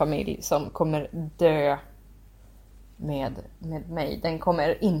i min familj som kommer dö med mig. Den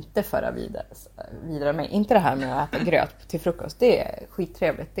kommer inte föra vidare mig. Inte det här med att äta gröt till frukost. Det är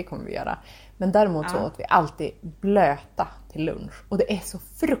skittrevligt, det kommer vi göra. Men däremot så åt vi alltid blöta till lunch. Och det är så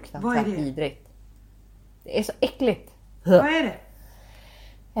fruktansvärt vidrigt. Det är så äckligt. Vad är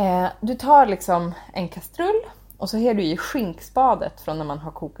det? Du tar liksom en kastrull. Och så har du i skinkspadet från när man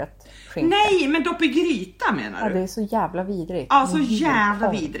har kokat skinka. Nej, men dopp i gryta menar du? Ja, det är så jävla vidrigt. Ja, så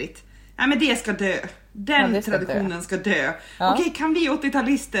jävla vidrigt. Nej, men det ska dö. Den traditionen ska dö. Ja. Okej, kan vi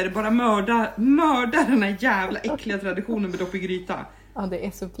 80-talister bara mörda den här jävla äckliga traditionen med dopp i gryta? Ja, det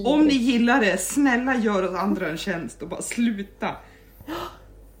är så vidrigt. Om ni gillar det, snälla gör oss andra en tjänst och bara sluta.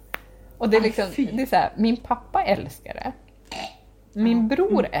 Och det är liksom, det är så här, min pappa älskar det. Min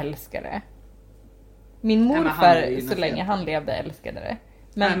bror älskar det. Min morfar, så länge han levde, älskade det.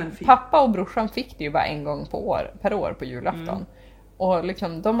 Men pappa och brorsan fick det ju bara en gång per år på julafton. Och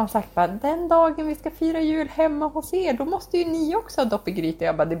liksom, de har sagt bara, den dagen vi ska fira jul hemma hos er, då måste ju ni också ha dopp i gryta.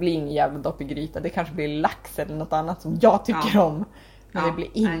 Jag bara, det blir ingen jävla dopp i gryta. Det kanske blir lax eller något annat som jag tycker om. Men det blir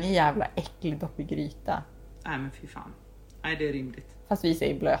ingen jävla äcklig dopp i gryta. Nej men fy fan. Nej, det är rimligt. Fast vi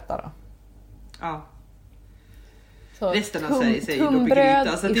säger blöta då. Ja. Så resten av Sverige säger dopp i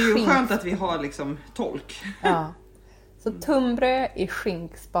gryta. Så det är ju skönt att vi har liksom tolk. Ja. Så tunnbröd i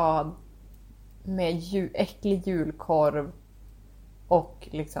skinkspad med äcklig julkorv och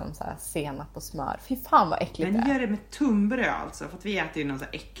liksom så här senap och smör. Fy fan vad äckligt. Men gör det med tunnbröd alltså, för att vi äter ju någon så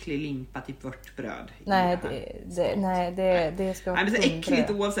här äcklig limpa, typ vörtbröd. Nej, det ska vara. Nej, men det är äckligt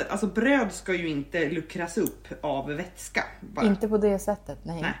oavsett. Alltså bröd ska ju inte luckras upp av vätska bara. Inte på det sättet,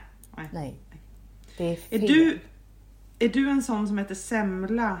 nej. Det är fel. Är du en sån som äter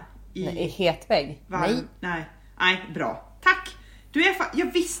semla i hetvägg? Nej, bra. Tack.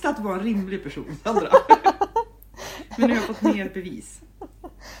 Jag visste att du var en rimlig person, Sandra. Men nu har jag fått mer bevis.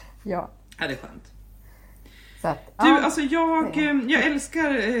 Ja. Ja, det är skönt. Så att, du, alltså jag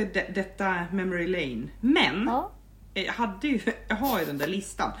älskar detta Memory Lane. Men jag har ju den där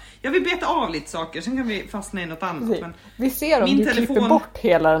listan. Jag vill beta av lite saker, sen kan vi fastna i något annat. Men vi ser om du klipper bort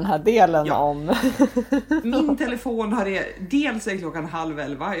hela den här delen om... Min telefon har dels är klockan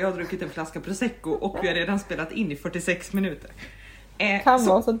 10:30. Jag har druckit en flaska prosecco och vi har redan spelat in i 46 minuter. Kan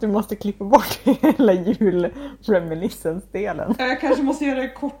vara så att du måste klippa bort hela julreminiscence-delen. Jag kanske måste göra det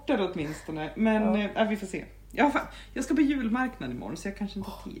kortare åtminstone. Men vi får se. Jag ska på julmarknad imorgon så jag kanske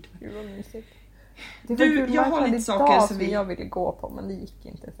inte har tid. Gud vad mysigt. Jag har lite saker som jag ville gå på, men det gick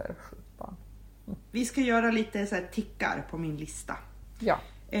inte för sjukbarn. Vi ska göra lite så här tickar på min lista. Ja.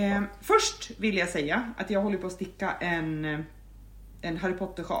 Först vill jag säga att jag håller på att sticka en Harry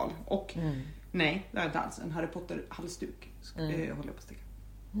Potter-sjal. Och nej, det är inte alls en Harry Potter-halsduk. Håller jag på att sticka.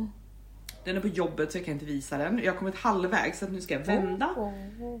 Den är på jobbet så jag kan inte visa den. Jag har kommit halvvägs så att nu ska jag vända.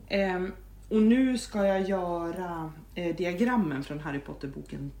 Och nu ska jag göra diagrammen från Harry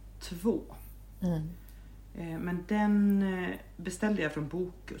Potter-boken 2. Men den beställde jag från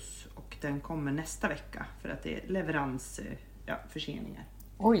Bokus och den kommer nästa vecka för att det är leveransförseningar.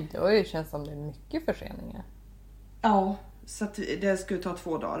 Oj, det känns som det är mycket förseningar. Ja, så att det skulle ta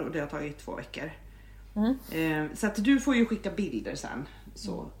 2 dagar och det har tagit 2 veckor. Så att du får ju skicka bilder sen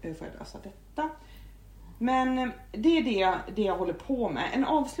så får jag lösa detta. Men det är det jag håller på med. En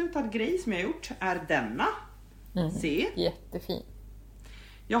avslutad grej som jag har gjort är denna. Se. Jättefin.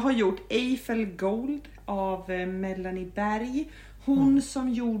 Jag har gjort Eiffel Gold av Melanie Berg. Hon som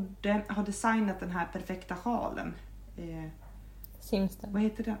har designat den här perfekta sjalen. Simstern. Vad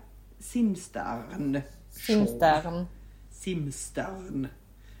heter det? Simstern.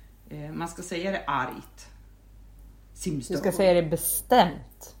 Man ska säga det argt. Simstern. Du ska säga det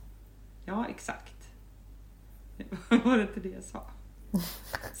bestämt. Ja, exakt. Var det inte det jag sa?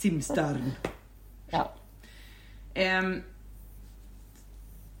 Simstern. Ja.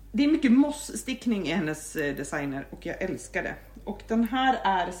 Det är mycket mossstickning i hennes designer och jag älskar det. Och den här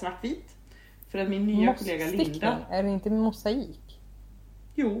är svartvit. För att min nya kollega Linda... Är det inte mosaik?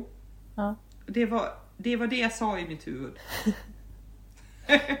 Jo. Ja. Det var det jag sa i mitt huvud.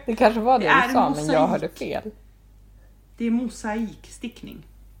 Det kanske var det du sa, men jag hörde fel. Det är mosaikstickning.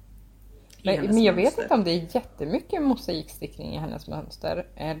 Men jag vet inte om det är jättemycket mosaikstickning i hennes mönster.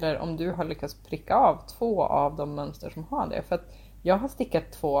 Eller om du har lyckats pricka av 2 av de mönster som har det. För att jag har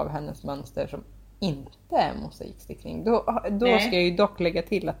stickat 2 av hennes mönster som inte är mosaikstickning. Då ska jag ju dock lägga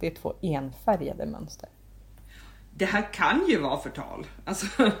till att det är 2 enfärgade mönster. Det här kan ju vara förtal.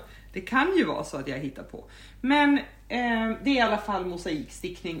 Alltså, det kan ju vara så att jag hittar på. Men det är i alla fall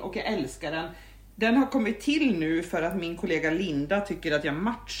mosaikstickning och jag älskar den. Den har kommit till nu för att min kollega Linda tycker att jag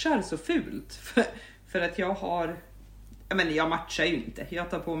matchar så fult. För att jag matchar ju inte. Jag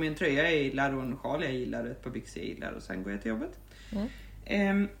tar på mig en tröja jag gillar och en sjal jag gillar och ett par byxor jag gillar och sen går jag till jobbet.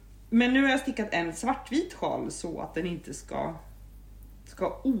 Men nu har jag stickat en svartvit sjal så att den inte ska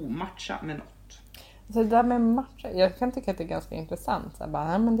omatcha med något. Så det där med matcha, jag kan tycka att det är ganska intressant. Så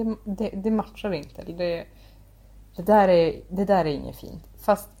bara, nej, men det matchar inte. Det där är inget fint.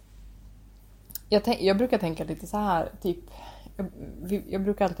 Fast jag brukar tänka lite så här, typ vi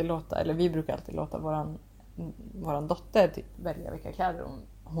brukar alltid låta våran dotter typ välja vilka kläder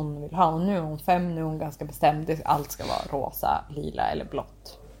hon vill ha. Och nu är hon 5, nu är hon ganska bestämd. Allt ska vara rosa, lila eller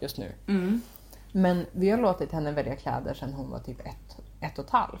blått just nu. Men vi har låtit henne välja kläder sedan hon var typ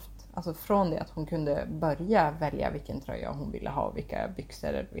 1,5. Alltså från det att hon kunde börja välja vilken tröja hon ville ha, vilka byxor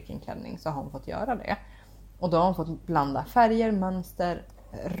eller vilken klänning, så har hon fått göra det. Och då har hon fått blanda färger, mönster,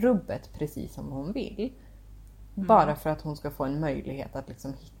 rubbet precis som hon vill. Bara för att hon ska få en möjlighet att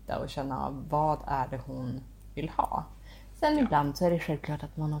liksom hitta och känna av vad är det hon vill ha. Sen ibland så är det självklart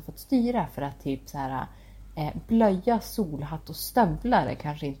att man har fått styra för att typ så här blöja, solhatt och stövlar är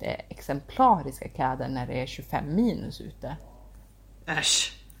kanske inte exemplariska kläder när det är 25 minus ute.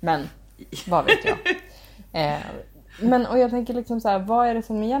 Äsch. Men vad vet jag. Och jag tänker liksom så här, vad är det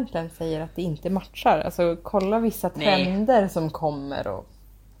som egentligen säger att det inte matchar? Alltså kolla vissa trender som kommer och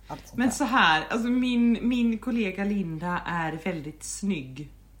allt sånt. Men så här, alltså min kollega Linda är väldigt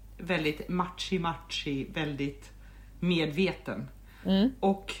snygg. Väldigt matchy, väldigt medveten.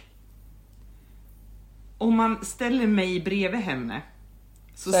 Och om man ställer mig bredvid henne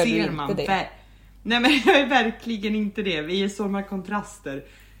så ser man... Nej, men jag är verkligen inte det. Vi är sådana kontraster.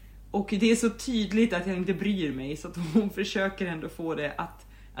 Och det är så tydligt att jag inte bryr mig. Så att hon försöker ändå få det att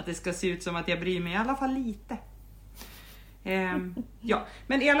det ska se ut som att jag bryr mig i alla fall lite. Ja,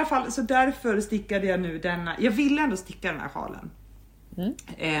 men i alla fall så därför stickade jag nu denna. Jag ville ändå sticka den här sjalen.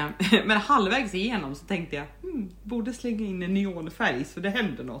 Men halvvägs igenom så tänkte jag borde slänga in en neonfärg så det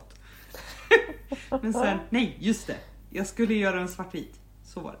händer något. Men sen, nej just det. Jag skulle göra en svartvit.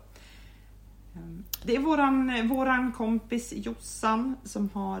 Så var det. Det är våran kompis Jossan som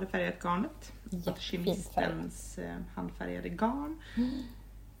har färgat garnet. Alkemistens handfärgade garn.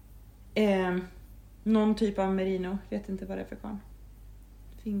 Någon typ av merino, vet inte vad det är för garn.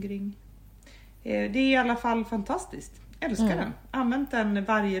 Fingring. Det är i alla fall fantastiskt. Älskar den. Använt den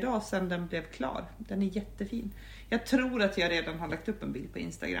varje dag sedan den blev klar. Den är jättefin. Jag tror att jag redan har lagt upp en bild på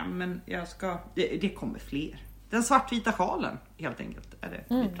Instagram, men det kommer fler. Den svartvita sjalen helt enkelt är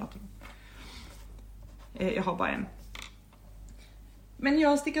det vi pratar om. Jag har bara en. Men jag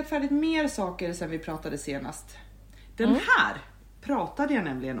har stickat färdigt mer saker sen vi pratade senast. Den här pratade jag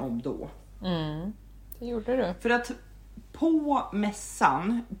nämligen om då. Det gjorde du. För att på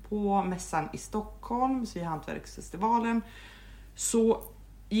mässan i Stockholm, vid Hantverksfestivalen, så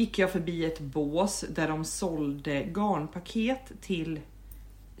gick jag förbi ett bås där de sålde garnpaket till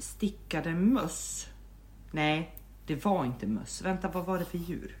stickade möss. Nej, det var inte möss. Vänta, vad var det för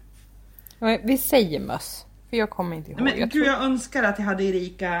djur? Vi säger möss, för jag kommer inte ihåg. Men jag önskar att jag hade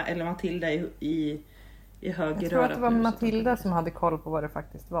Erika eller Matilda i höger. Jag tror att det var Matilda som hade koll på vad det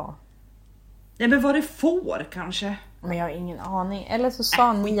faktiskt var. Nej, men var det får kanske? Men jag har ingen aning. Eller så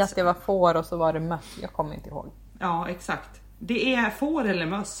sa ni att det var får och så var det möss. Jag kommer inte ihåg. Ja, exakt. Det är får eller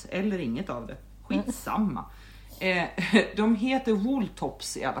möss eller inget av det. Skitsamma. De heter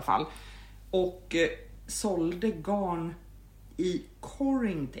Wooltops i alla fall. Och sålde garn i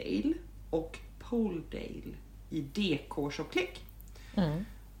Corringdale och Poledale i DK-tjocklek.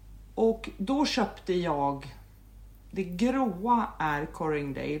 Och då köpte jag, det gråa är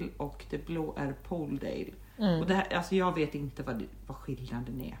Corringdale och det blå är Poledale. Och det här, alltså jag vet inte vad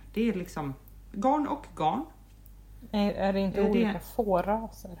skillnaden är. Det är liksom garn och garn. Är det inte olika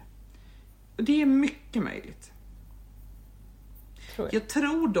fårraser? Det är mycket möjligt. Tror jag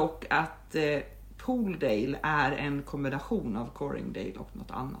tror dock att Poledale är en kombination av Corringdale och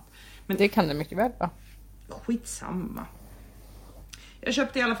något annat. Men det kan det mycket väl vara. Skitsamma. Jag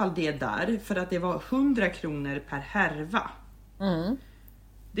köpte i alla fall det där för att det var 100 kronor per härva.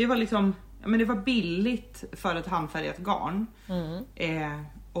 Det var liksom, men det var billigt för ett handfärgat garn.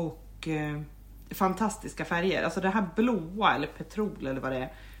 Och fantastiska färger. Alltså det här blåa eller petrol eller vad det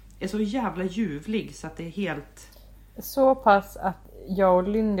är så jävla ljuvlig så att det är helt... Så pass att jag och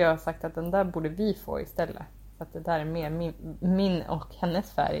Lindy har sagt att den där borde vi få istället. Så att det där är mer min och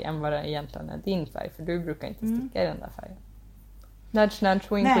hennes färg än vad det egentligen är din färg. För du brukar inte sticka i den där färgen. Nudge,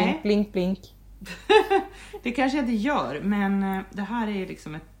 nudge, wink, wink, blink, blink. Det kanske jag inte gör, men det här är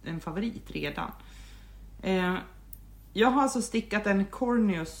liksom en favorit redan. Jag har alltså stickat en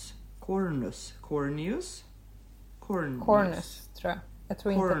Cornus tror jag. Jag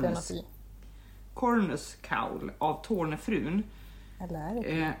tror inte att det är något i. Cornus Cowl av Tornefrun. Eller är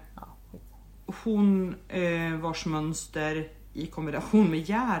det? Hon vars mönster i kombination med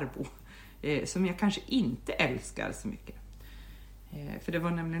Järbo som jag kanske inte älskar så mycket. För det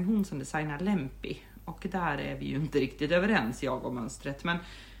var nämligen hon som designade Lempi. Och där är vi ju inte riktigt överens, jag och mönstret. Men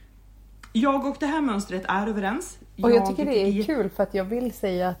jag och det här mönstret är överens. Och jag tycker det är kul för att jag vill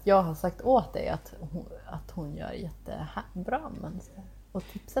säga att jag har sagt åt dig att hon gör jättebra mönster. Och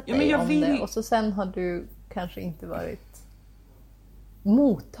tipsat dig om det. Och så sen har du kanske inte varit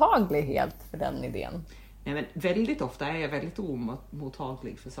mottaglig helt för den idén. Nej, men väldigt ofta är jag väldigt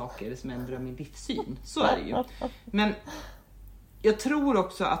omottaglig för saker som ändrar min livssyn. Så är det ju. Men jag tror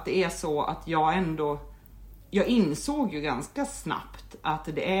också att det är så att jag insåg ju ganska snabbt att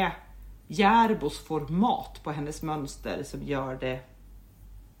det är Järbos format på hennes mönster som gör det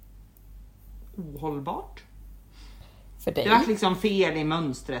ohållbart. För dig? Det var liksom fel i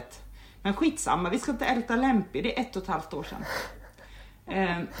mönstret. Men skitsamma, vi ska inte älta Lempi. Det är 1,5 år sedan.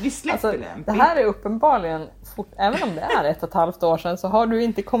 Vi släpper Lempi. Det här är uppenbarligen, även om det är 1,5 år sedan, så har du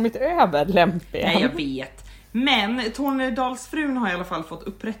inte kommit över Lempi. Nej, jag vet. Men Tornedalsfrun har i alla fall fått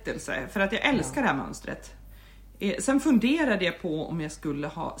upprättelse för att jag älskar det här mönstret. Sen funderade jag på om jag skulle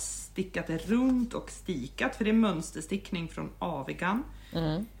ha stickat det runt och stikat, för det är mönsterstickning från Avigan.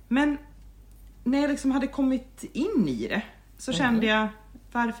 Men när jag liksom hade kommit in i det så kände jag,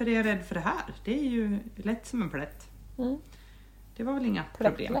 varför är jag rädd för det här? Det är ju lätt som en plätt. Det var väl inga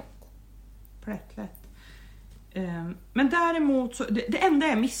problem. Plättlätt. Men däremot, så, det enda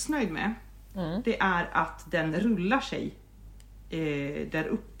jag är missnöjd med, det är att den rullar sig där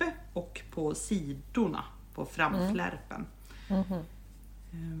uppe och på sidorna på framflärpen.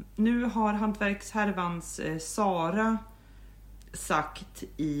 Nu har hantverkshärvans Sara sagt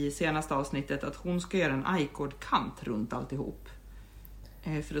i senaste avsnittet att hon ska göra en i-cord-kant runt alltihop.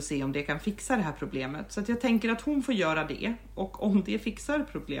 För att se om det kan fixa det här problemet. Så att jag tänker att hon får göra det. Och om det fixar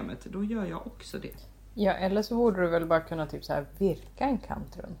problemet, då gör jag också det. Ja, eller så borde du väl bara kunna typ så här virka en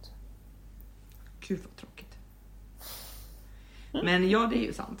kant runt. Gud vad tråkigt. Men ja, det är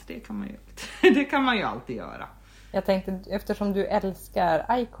ju sant. Det kan man ju alltid göra. Jag tänkte, eftersom du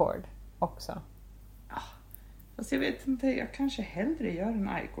älskar iCord också. Ja, fast jag vet inte. Jag kanske hellre gör en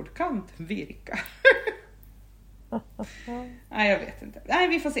iCord-kant än virka. Nej, jag vet inte. Nej,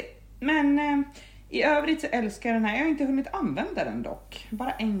 vi får se. Men i övrigt så älskar jag den här. Jag har inte hunnit använda den dock.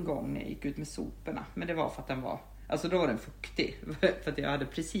 Bara en gång när jag gick ut med soporna. Men det var för att den var... Alltså då var den fuktig. För att jag hade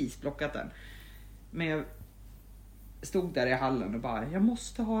precis plockat den. Men jag stod där i hallen och bara... Jag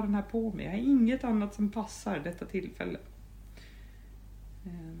måste ha den här på mig. Jag har inget annat som passar detta tillfälle.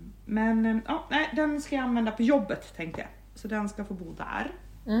 Men ja, nej, den ska jag använda på jobbet tänkte jag. Så den ska få bo där.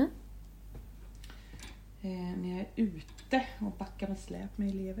 När jag är ute och backar med släp med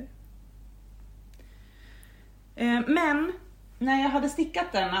elever. Men när jag hade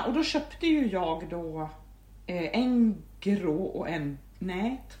stickat denna, och då köpte ju jag då en grå och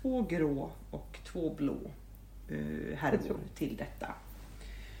två grå och två blå härvor till detta.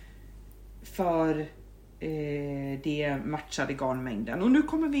 För det matchade garnmängden. Och nu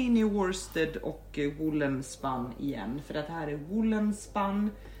kommer vi in i worsted och woolen spann igen. För att det här är woolen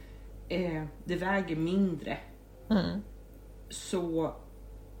spann. Det väger mindre. Så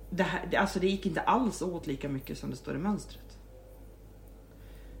det gick inte alls åt lika mycket som det står i mönstret.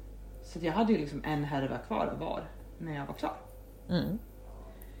 Så jag hade ju liksom en härva kvar var när jag var klar.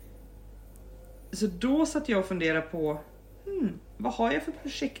 Så då satt jag och funderade på vad har jag för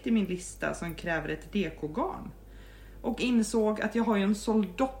projekt i min lista som kräver ett dekogarn? Och insåg att jag har ju en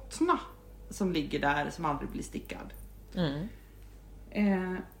soldotna som ligger där som aldrig blir stickad.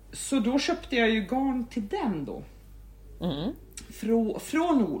 Så då köpte jag ju garn till den då.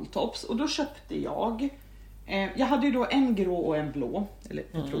 Från Wooltops. Och då köpte jag hade ju då en grå och en blå eller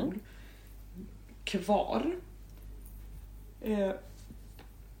petrol kvar.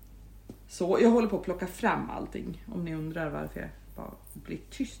 Så jag håller på att plocka fram allting. Om ni undrar varför jag bara blir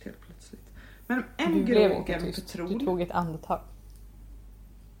tyst helt plötsligt. Men en grå och en petrol. Du tog ett andetag.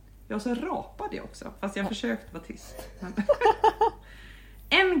 Jag så rapade jag också. Fast jag försökte vara tyst.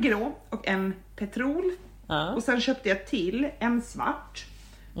 En grå och en petrol. Och sen köpte jag till en svart.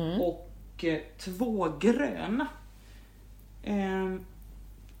 Och två gröna. En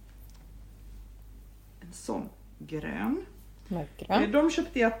sån grön. Mörkgrön. De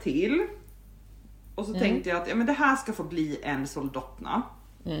köpte jag till. Och så tänkte jag att men det här ska få bli en soldotna.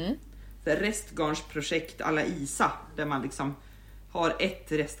 Restgarnsprojekt alla Isa. Där man liksom har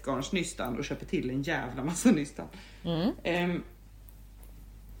ett restgarnsnystan och köper till en jävla massa nystan.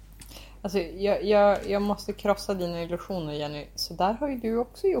 Alltså jag måste krossa dina illusioner, Jenny. Så där har ju du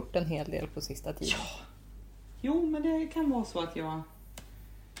också gjort en hel del på sista tiden. Ja. Jo, men det kan vara så att jag...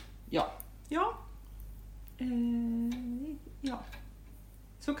 Ja.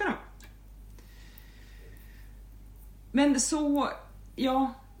 Så kan det vara. Men så...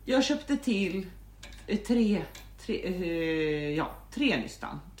 Ja, jag köpte till tre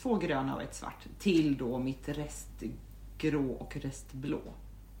nystan. 2 gröna och ett svart. Till då mitt restgrå och restblå.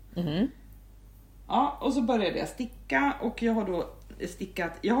 Ja, och så började jag sticka. Och jag har då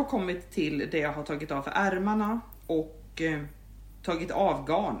stickat... Jag har kommit till det jag har tagit av för ärmarna. Och tagit av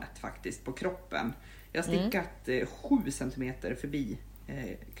garnet faktiskt på kroppen. Jag har stickat 7 centimeter förbi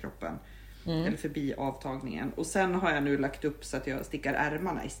kroppen. Eller förbi avtagningen. Och sen har jag nu lagt upp så att jag stickar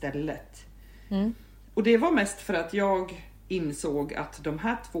ärmarna istället. Och det var mest för att jag insåg att de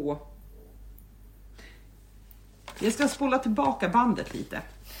här två... Jag ska spola tillbaka bandet lite.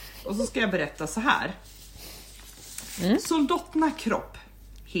 Och så ska jag berätta så här. Soldotna kropp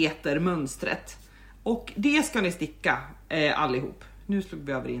heter mönstret. Och det ska ni sticka allihop. Nu slog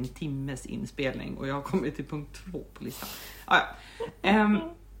vi över i en timmes inspelning och jag har kommit till punkt 2 på listan.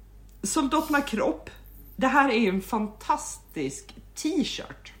 Soldotna kropp. Det här är en fantastisk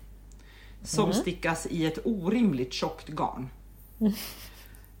t-shirt. Som stickas i ett orimligt tjockt garn.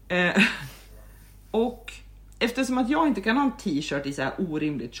 Och eftersom att jag inte kan ha en t-shirt i så här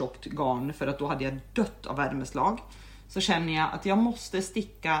orimligt tjockt garn. För att då hade jag dött av värmeslag. Så känner jag att jag måste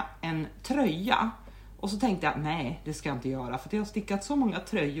sticka en tröja. Och så tänkte jag, nej det ska jag inte göra. För att jag har stickat så många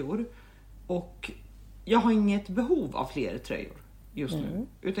tröjor. Och jag har inget behov av fler tröjor just nu.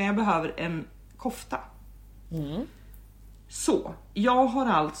 Utan jag behöver en kofta. Så, jag har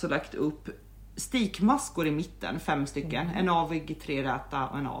alltså lagt upp stikmaskor i mitten, 5 stycken. En avig, 3 räta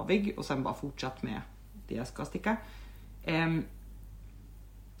och en avig. Och sen bara fortsatt med det jag ska sticka.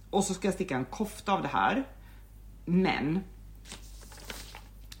 Och så ska jag sticka en kofta av det här. Men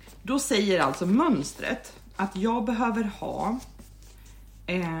då säger alltså mönstret att jag behöver ha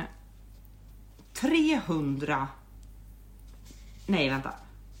 300... Nej, vänta.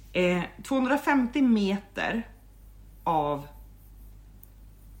 250 meter av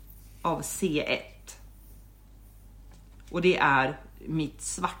C1. Och det är mitt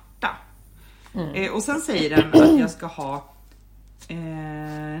svarta. Och sen säger den att jag ska ha,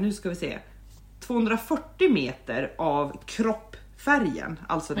 nu ska vi se, 240 meter av kroppfärgen,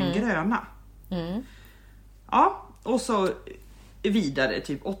 alltså den gröna. Ja, och så vidare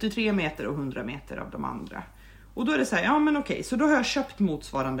typ 83 meter och 100 meter av de andra. Och då är det så här, ja men okej, så då har jag köpt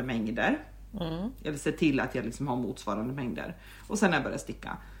motsvarande mängder. Eller se till att jag liksom har motsvarande mängder. Och sen har jag börjat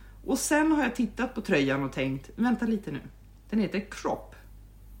sticka. Och sen har jag tittat på tröjan och tänkt, vänta lite nu. Den heter kropp.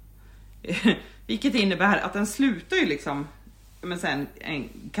 Vilket innebär att den slutar ju liksom, men sen en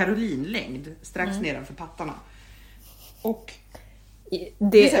Caroline-längd strax nedanför pattarna. Och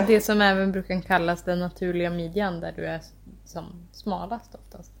det som även brukar kallas den naturliga midjan, där du är som smalast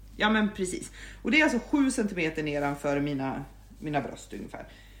oftast. Ja men precis. Och det är alltså 7 cm nedanför mina bröst ungefär.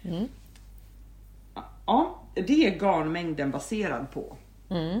 Ja, det är garnmängden baserad på.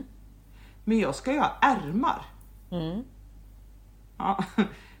 Men jag ska ju ha ärmar. Ja,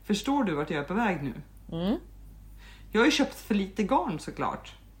 förstår du vart jag är på väg nu? Jag har ju köpt för lite garn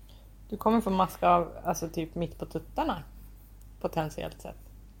såklart. Du kommer få maska av, alltså typ mitt på tuttarna. Potentiellt sett.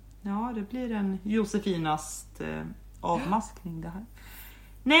 Ja, det blir en Josefinast avmaskning det här.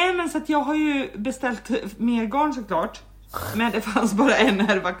 Nej, men så att jag har ju beställt mer garn såklart. Men det fanns bara en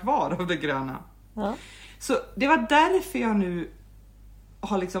härva kvar av det gröna. Ja. Så det var därför jag nu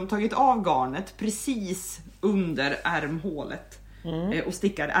har liksom tagit av garnet precis under ärmhålet. Och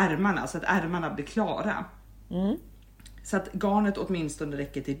stickar ärmarna så att ärmarna blir klara. Så att garnet åtminstone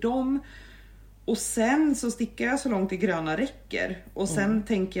räcker till dem. Och sen så stickar jag så långt det gröna räcker. Och sen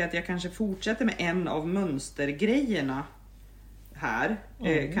tänker jag att jag kanske fortsätter med en av mönstergrejerna här.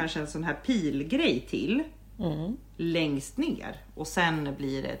 Kanske en sån här pilgrej till. Längst ner. Och sen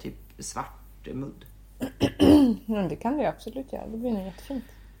blir det typ svart mudd. Det kan du absolut göra. Det blir nog jättefint.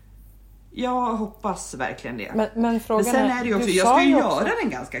 Jag hoppas verkligen det. Men frågan men sen är det ju också, jag ska ju göra den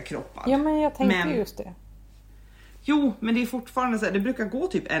ganska kroppad. Ja, men jag tänkte just det. Jo, men det är fortfarande så här, det brukar gå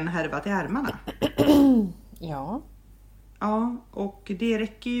typ en härva till ärmarna. Ja. Ja, och det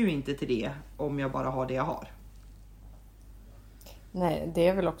räcker ju inte till det om jag bara har det jag har. Nej, det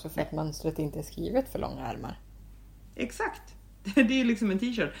är väl också för att mönstret inte är skrivet för långa ärmar. Exakt. Det är liksom en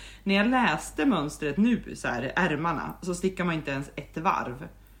t-shirt. När jag läste mönstret nu, så här, ärmarna, så stickar man inte ens ett varv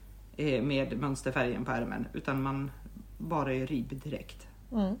med mönsterfärgen på ärmen, utan man bara är ribb direkt.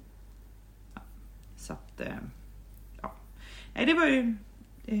 Ja, så att ja. Nej, det var ju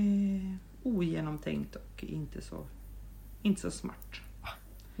ogenomtänkt och inte så smart.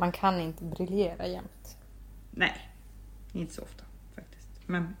 Man kan inte briljera jämt. Nej, inte så ofta faktiskt.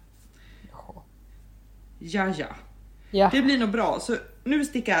 Men ja. Det blir nog bra. Så nu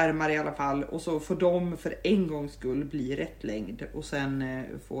stickar ärmar i alla fall. Och så får de för en gångs skull bli rätt längd. Och sen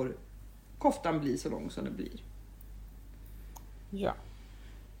får koftan bli så lång som det blir. Ja.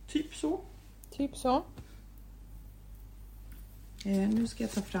 Typ så. Nu ska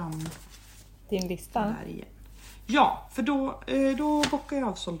jag ta fram din lista här igen. Ja, för då bockar jag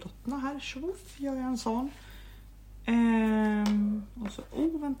av soldotterna här. Tjoff, gör jag en sån. Och så,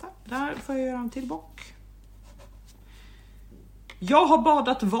 vänta. Där får jag göra en till bock. Jag har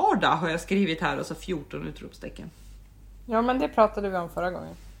badat vardag, har jag skrivit här, och så 14 utropstecken. Ja, men det pratade vi om förra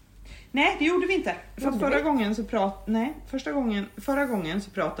gången. Nej, det gjorde vi inte. För förra gången så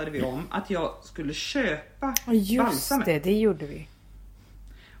pratade vi om att jag skulle köpa balsamet. Det gjorde vi.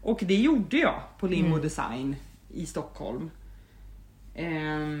 Och det gjorde jag på Limbo Design i Stockholm.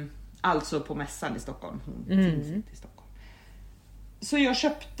 Alltså på mässan i Stockholm. Hon finns inte i Stockholm. Så jag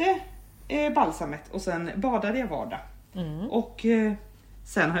köpte balsamet och sen badade jag vardag. Och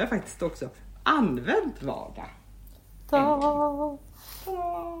sen har jag faktiskt också använt vardag.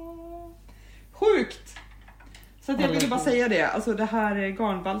 Sjukt! Så att jag ville bara säga det. Alltså det här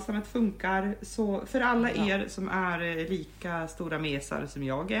garnbalsamet funkar. Så för alla er som är lika stora mesar som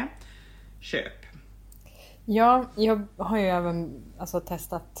jag är, köp. Ja, jag har ju även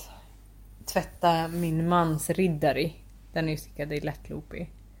testat tvätta min mans riddari. Den är ju stickad i lättloopy.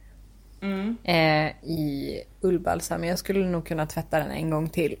 I ullbalsam. Jag skulle nog kunna tvätta den en gång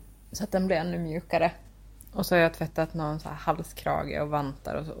till så att den blir ännu mjukare. Och så har jag tvättat någon så här halskrage och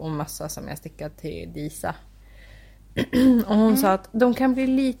vantar och mössa som jag stickat till Disa. Och hon sa att de kan bli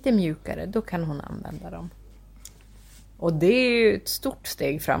lite mjukare, då kan hon använda dem. Och det är ju ett stort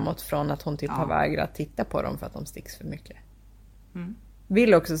steg framåt från att hon typ har vägrat titta på dem för att de sticks för mycket.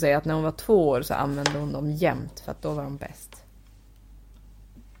 Vill också säga att när hon var 2 år så använde hon dem jämt för att då var de bäst.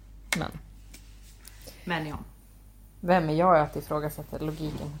 Men ja. Vem är jag att ifrågasätta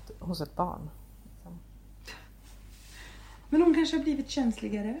logiken hos ett barn? Liksom. Men hon kanske har blivit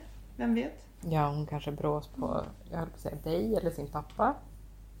känsligare. Vem vet? Ja, hon kanske brås på, jag höll på att säga dig eller sin pappa.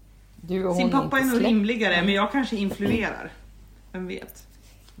 Du och sin hon pappa är nog släkt. rimligare, men jag kanske influerar. Vem vet?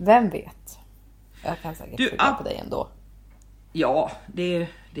 Vem vet? Jag kan säkert skylla på dig ändå. Ja, det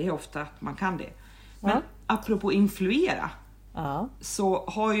är ofta att man kan det. Men apropå influera, så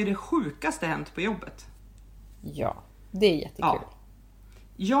har ju det sjukaste hänt på jobbet. Ja, det är jättekul. Ja.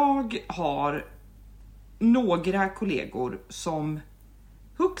 Jag har några kollegor som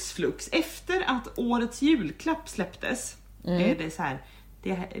hux flux, efter att årets julklapp släpptes, det så här,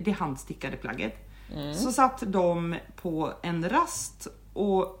 det handstickade plagget, så satt de på en rast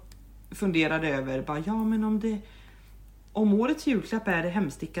och funderade över, bara, ja men om årets julklapp är det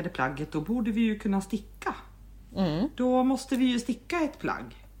hemstickade plagget, då borde vi ju kunna sticka. Då måste vi ju sticka ett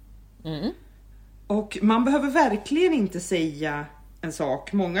plagg. Och man behöver verkligen inte säga en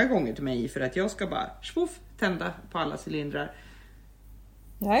sak många gånger till mig för att jag ska bara tända på alla cylindrar.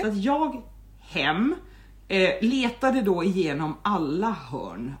 Nej. Så att jag letade då igenom alla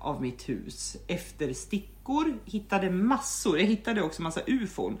hörn av mitt hus efter stickor, hittade massor. Jag hittade också massa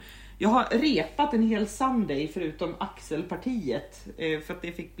ufon. Jag har repat en hel Sunday förutom axelpartiet för att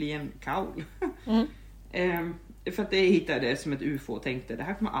det fick bli en kaul. För att jag hittade som ett ufo och tänkte det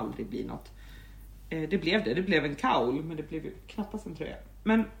här kommer aldrig bli något. Det blev en kaul, men det blev ju knappast en tröja.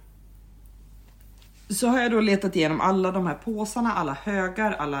 Men så har jag då letat igenom alla de här påsarna, alla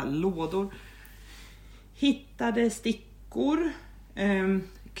högar, alla lådor. Hittade stickor,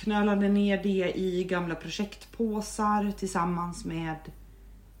 knölade ner det i gamla projektpåsar tillsammans med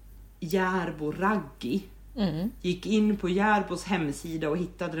Järbo Raggi. Gick in på Järbos hemsida och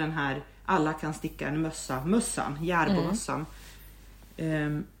hittade den här alla kan sticka en mössan, Järbo-mössan.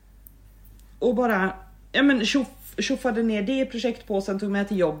 Och bara tjoffade ner det i projektpåsen, tog med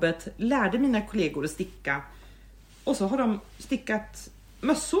till jobbet, lärde mina kollegor att sticka. Och så har de stickat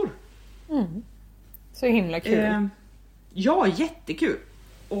mössor. Så himla kul. Ja, jättekul.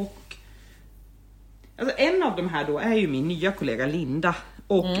 Och alltså, en av de här då är ju min nya kollega Linda.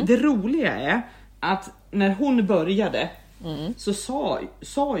 Och det roliga är att när hon började så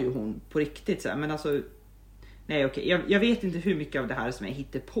sa ju hon på riktigt så här, men alltså nej okej, jag vet inte hur mycket av det här som jag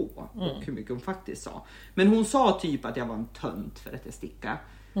hittar på och hur mycket hon faktiskt sa. Men hon sa typ att jag var en tönt för att jag stickar.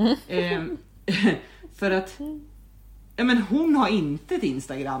 För att men hon har inte ett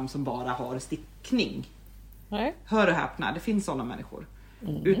Instagram som bara har stickning. Nej. Hör och häpna, det finns sådana människor.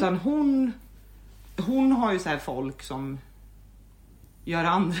 Utan hon har ju så här folk som gör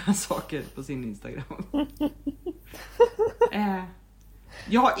andra saker på sin Instagram.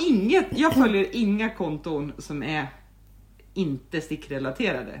 Jag följer inga konton som är inte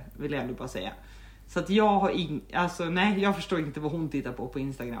stickrelaterade, vill jag ändå bara säga. Så att jag har jag förstår inte vad hon tittar på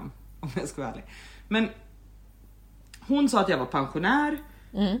Instagram, om jag ska vara ärlig. Men hon sa att jag var pensionär.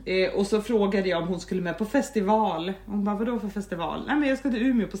 Och så frågade jag om hon skulle med på festival. Hon bara, vadå för festival? Nej men jag ska till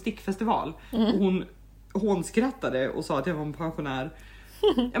Umeå på stickfestival. Och hon skrattade och sa att jag var en pensionär.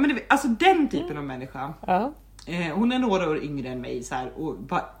 Ja men alltså den typen av människa. Hon är några år yngre än mig så här, och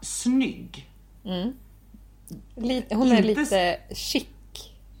bara snygg. Hon är lite chic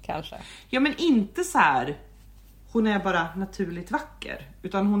kanske. Ja men inte så här. Hon är bara naturligt vacker,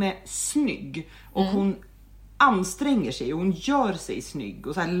 utan hon är snygg och hon anstränger sig och hon gör sig snygg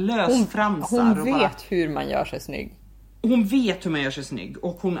och så här lösfransar. Hon vet hur man gör sig snygg. Hon vet hur man gör sig snygg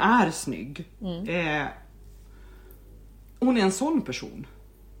och hon är snygg. Hon är en sån person.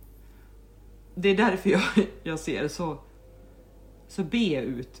 Det är därför jag ser så B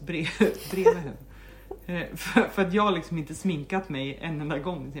ut bredvid henne. För att jag liksom inte sminkat mig en enda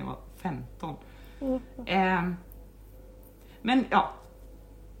gång sedan jag var 15. Men ja.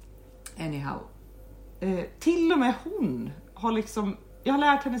 Anyhow. Till och med hon har liksom, jag har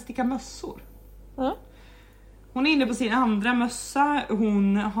lärt henne sticka mössor. Hon är inne på sin andra mössa.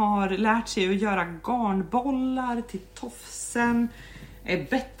 Hon har lärt sig att göra garnbollar till tofsen.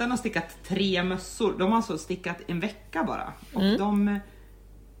 Bettan har stickat 3 mössor. De har alltså stickat en vecka bara. Och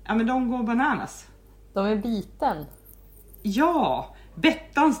de går bananas. De är biten. Ja,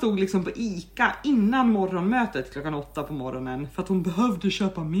 Bettan stod liksom på Ica innan morgonmötet klockan 8 på morgonen. För att hon behövde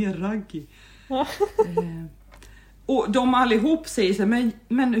köpa mer raggi. Och de allihop säger så här,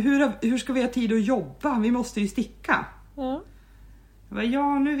 men hur ska vi ha tid att jobba? Vi måste ju sticka. Jag bara,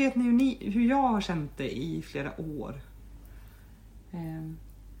 ja, nu vet ni hur jag har känt det i flera år.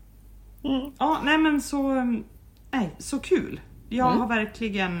 Ja, nej men så kul. Jag har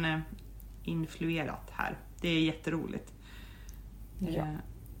verkligen influerat här. Det är jätteroligt.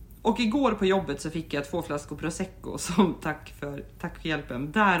 Och igår på jobbet så fick jag 2 flaskor prosecco som tack för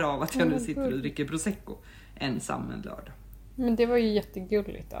hjälpen. Därav att jag nu sitter och dricker prosecco ensam en lördag. Men det var ju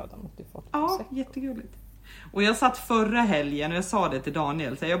jättegulligt av dem att du fått prosecco. Ja, jättegulligt. Och jag satt förra helgen och jag sa det till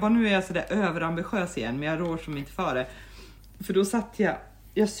Daniel. Så jag bara, nu är jag sådär överambitiös igen, men jag rår som inte för det. För då satt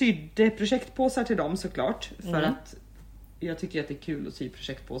jag sydde projektpåsar till dem såklart. För att jag tycker att det är kul att sy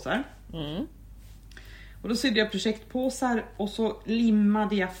projektpåsar. Och då sydde jag projektpåsar och så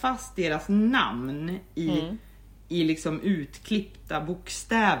limmade jag fast deras namn i liksom utklippta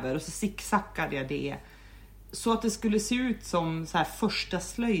bokstäver. Och så zigzackade jag det. Så att det skulle se ut som så här första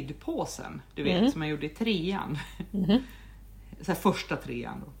slöjdpåsen. Du vet, som jag gjorde i 3:an. Så här första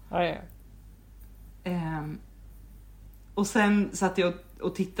 3:an då. Ja. Och sen satt jag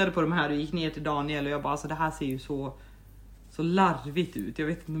och tittade på de här och gick ner till Daniel. Och jag bara, så det här ser ju så larvigt ut. Jag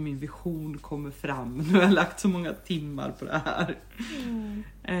vet inte om min vision kommer fram. Nu har jag lagt så många timmar på det här.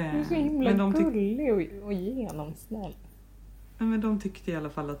 Du är så himla gullig och genomsnäll. Men de tyckte i alla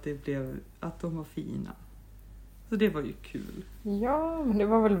fall att de var fina. Så det var ju kul. Ja, men det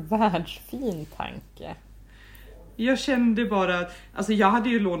var väl världsfin tanke. Jag kände bara att, alltså jag hade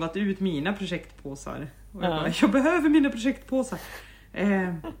ju lånat ut mina projektpåsar. Och jag behöver mina projektpåsar.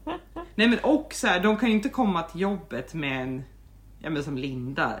 Nej men och så här, de kan ju inte komma till jobbet med men som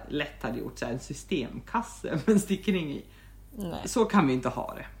Linda lätt hade gjort, så här, en systemkasse med en stickning i. Nej. Så kan vi inte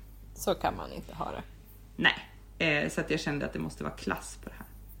ha det. Så kan man inte ha det. Nej, så att jag kände att det måste vara klass på det här.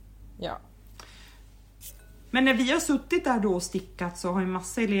 Ja. Men när vi har suttit där då och stickat så har ju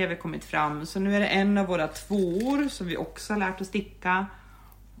massa elever kommit fram. Så nu är det en av våra 2:or som vi också har lärt att sticka.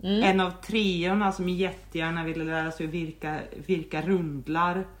 En av 3:orna som jättegärna ville lära sig att virka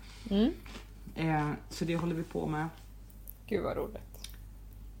rundlar. Så det håller vi på med. Gud vad roligt.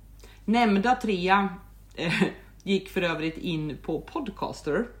 Nämnda 3 gick för övrigt in på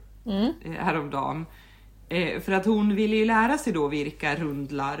Podcaster häromdagen. För att hon ville ju lära sig då virka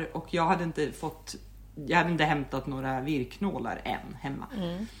rundlar. Och jag hade inte hämtat några virknålar än hemma.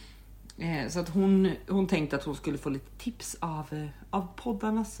 Så att hon tänkte att hon skulle få lite tips av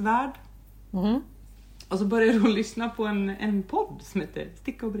poddarnas värld. Och så började hon lyssna på en podd som heter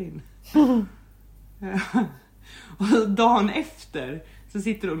Sticka och brinn. Och dagen efter så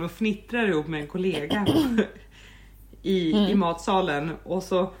sitter hon och fnittrar ihop med en kollega i matsalen. Och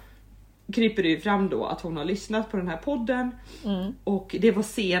så kryper det fram då att hon har lyssnat på den här podden. Och det var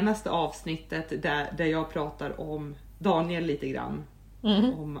senaste avsnittet där jag pratar om Daniel lite grann.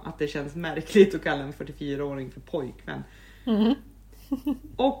 Om att det känns märkligt att kalla en 44-åring för pojkvän.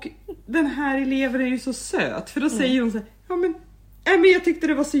 Och den här eleven är ju så söt. För då säger hon så här, men jag tyckte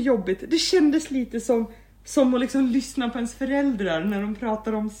det var så jobbigt. Det kändes lite som att liksom lyssna på ens föräldrar när de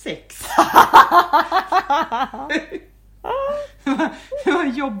pratar om sex. Det var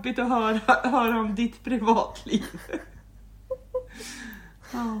jobbigt att höra om ditt privatliv.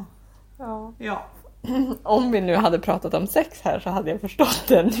 Ja. Om vi nu hade pratat om sex här så hade jag förstått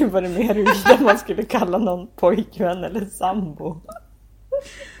det. Nu var det mer huruvida man skulle kalla någon pojkvän eller sambo.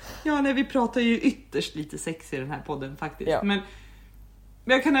 Ja, nej, vi pratar ju ytterst lite sex i den här podden faktiskt. Ja. Men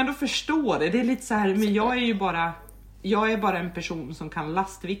jag kan ändå förstå det. Det är lite så här, men jag är bara en person som kan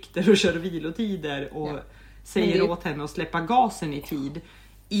lastvikter och kör vilotider och säger åt henne att släppa gasen i tid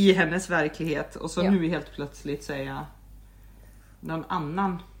i hennes verklighet. Och så nu helt plötsligt säga någon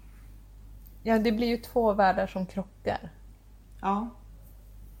annan. Ja, det blir ju 2 världar som krockar. Ja.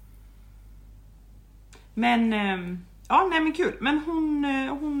 Men nej men kul.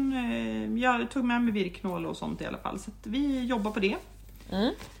 Men jag tog med mig virknål och sånt i alla fall. Så att vi jobbar på det.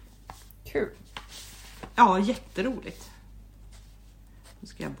 Kul. Ja, jätteroligt. Nu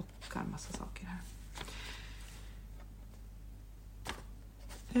ska jag bocka en massa saker här.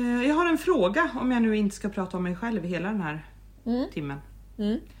 Jag har en fråga om jag nu inte ska prata om mig själv hela den här timmen.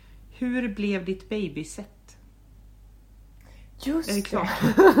 Hur blev ditt babyset? Just är det klart?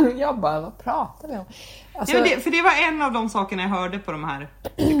 Jag bara, vad pratar vi om? Alltså, för det var en av de sakerna jag hörde på de här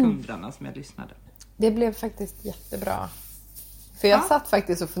sekunderna som jag lyssnade. Det blev faktiskt jättebra. För jag satt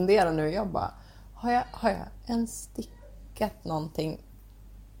faktiskt och funderade nu. Jag bara, har jag ens stickat någonting?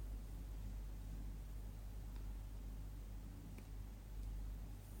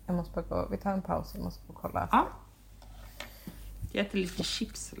 Jag måste bara gå, vi tar en paus, jag måste få kolla. Ja. Jag äter lite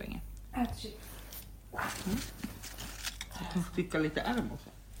chips så länge. Ät chips. Jag kan sticka lite ärm också.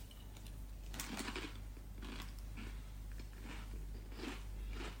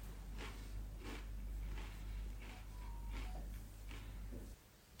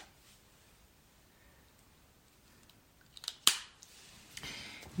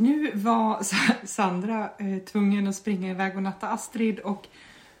 Nu var Sandra tvungen att springa iväg och natta Astrid och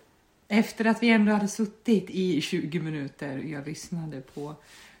efter att vi ändå hade suttit i 20 minuter, jag lyssnade på...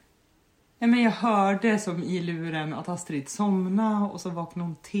 Nej, men jag hörde som i luren att Astrid somnade och så vaknade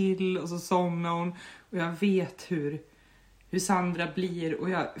hon till och så somnade hon. Och jag vet hur Sandra blir, och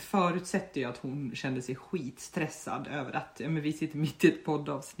jag förutsätter ju att hon kände sig skitstressad över att men vi sitter mitt i ett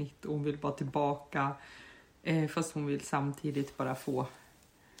poddavsnitt och hon vill bara tillbaka. Fast hon vill samtidigt bara få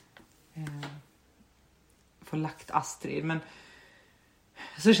lagt Astrid. Men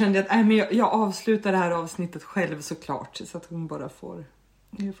så kände jag att men jag avslutar det här avsnittet själv såklart, så att hon bara får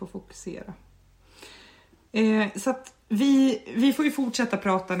fokusera. Så att vi får ju fortsätta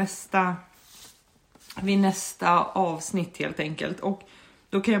prata vid nästa avsnitt helt enkelt. Och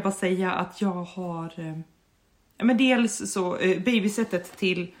då kan jag bara säga att jag har men dels så babysättet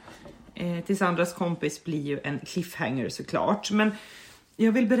till Sandras kompis blir ju en cliffhanger såklart, men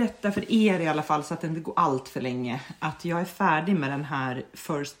jag vill berätta för er i alla fall, så att det inte går allt för länge, att jag är färdig med den här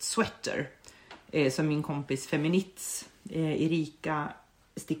First Sweater som min kompis Feminits Erika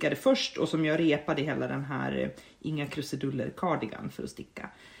stickade först, och som jag repade hela den här Inga krusiduller cardigan för att sticka.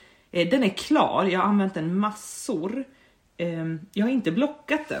 Den är klar, jag har använt den massor. Jag har inte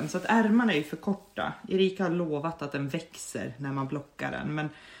blockat den, så att ärmarna är för korta. Erika har lovat att den växer när man blockar den, men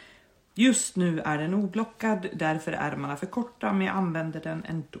just nu är den oblockad, därför är ärmarna för korta, men jag använder den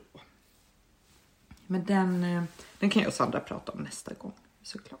ändå. Men den kan jag och Sandra prata om nästa gång,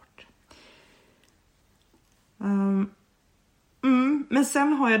 såklart. Men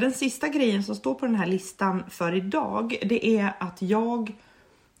sen har jag den sista grejen som står på den här listan för idag. Det är att jag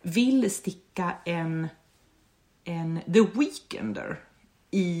vill sticka en The Weekender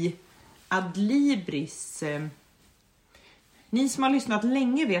i Adlibris. Ni som har lyssnat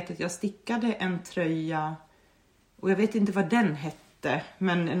länge vet att jag stickade en tröja, och jag vet inte vad den hette,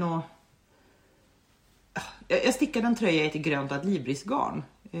 men jag stickade en tröja i ett grönt Adlibris garn.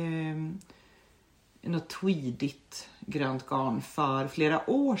 Något tweedigt grönt garn för flera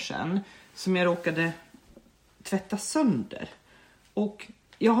år sedan, som jag råkade tvätta sönder. Och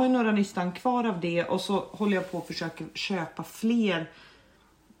jag har ju några nystan kvar av det, och så håller jag på att försöka köpa fler.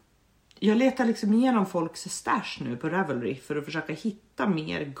 Jag letar liksom igenom folks stash nu på Ravelry för att försöka hitta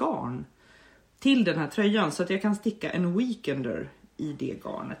mer garn till den här tröjan, så att jag kan sticka en Weekender i det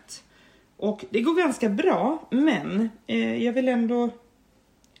garnet. Och det går ganska bra, men jag vill ändå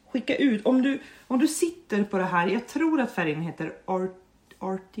skicka ut, om du sitter på det här, jag tror att färgen heter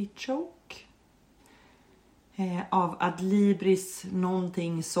Artichoke av Adlibris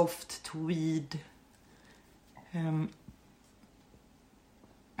någonting soft tweed.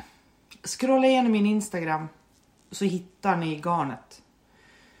 Scrolla igenom min Instagram så hittar ni garnet.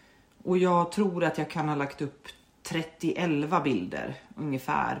 Och jag tror att jag kan ha lagt upp 30-11 bilder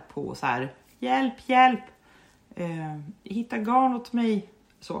ungefär på så här: hjälp, hitta garn åt mig.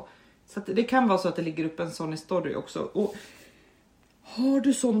 Så att det kan vara så att det ligger upp en sån story också. Och har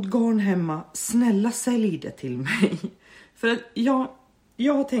du sånt garn hemma, snälla sälj det till mig. För att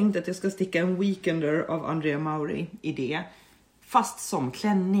jag har tänkt att jag ska sticka en Weekender av Andrea Mauri i det, fast som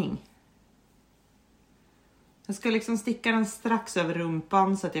klänning. Jag ska liksom sticka den strax över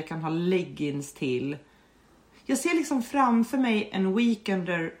rumpan så att jag kan ha leggings till. Jag ser liksom framför mig en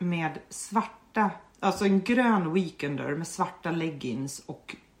Weekender med svarta, alltså en grön Weekender med svarta leggings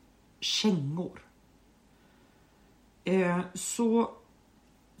och kängor. Så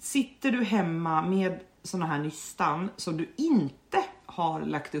sitter du hemma med såna här nystan som du inte har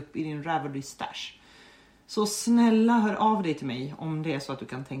lagt upp i din Ravelry stash, så snälla hör av dig till mig om det är så att du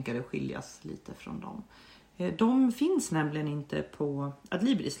kan tänka dig skiljas lite från dem. De finns nämligen inte på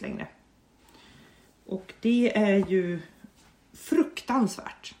Adlibris längre. Och det är ju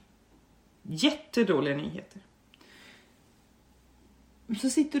fruktansvärt. Jättedåliga nyheter. Så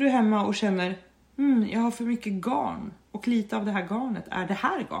sitter du hemma och känner, jag har för mycket garn. Och lite av det här garnet är det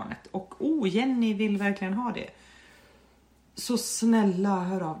här garnet. Och Jenny vill verkligen ha det. Så snälla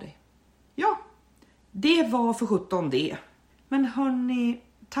hör av dig. Ja, det var för 17 det. Men hörni,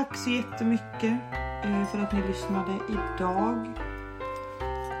 tack så jättemycket för att ni lyssnade idag.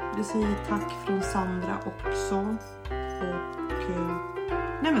 Det säger tack från Sandra också. Och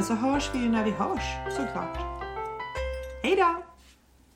nej, men så hörs vi ju när vi hörs, såklart. Hej då!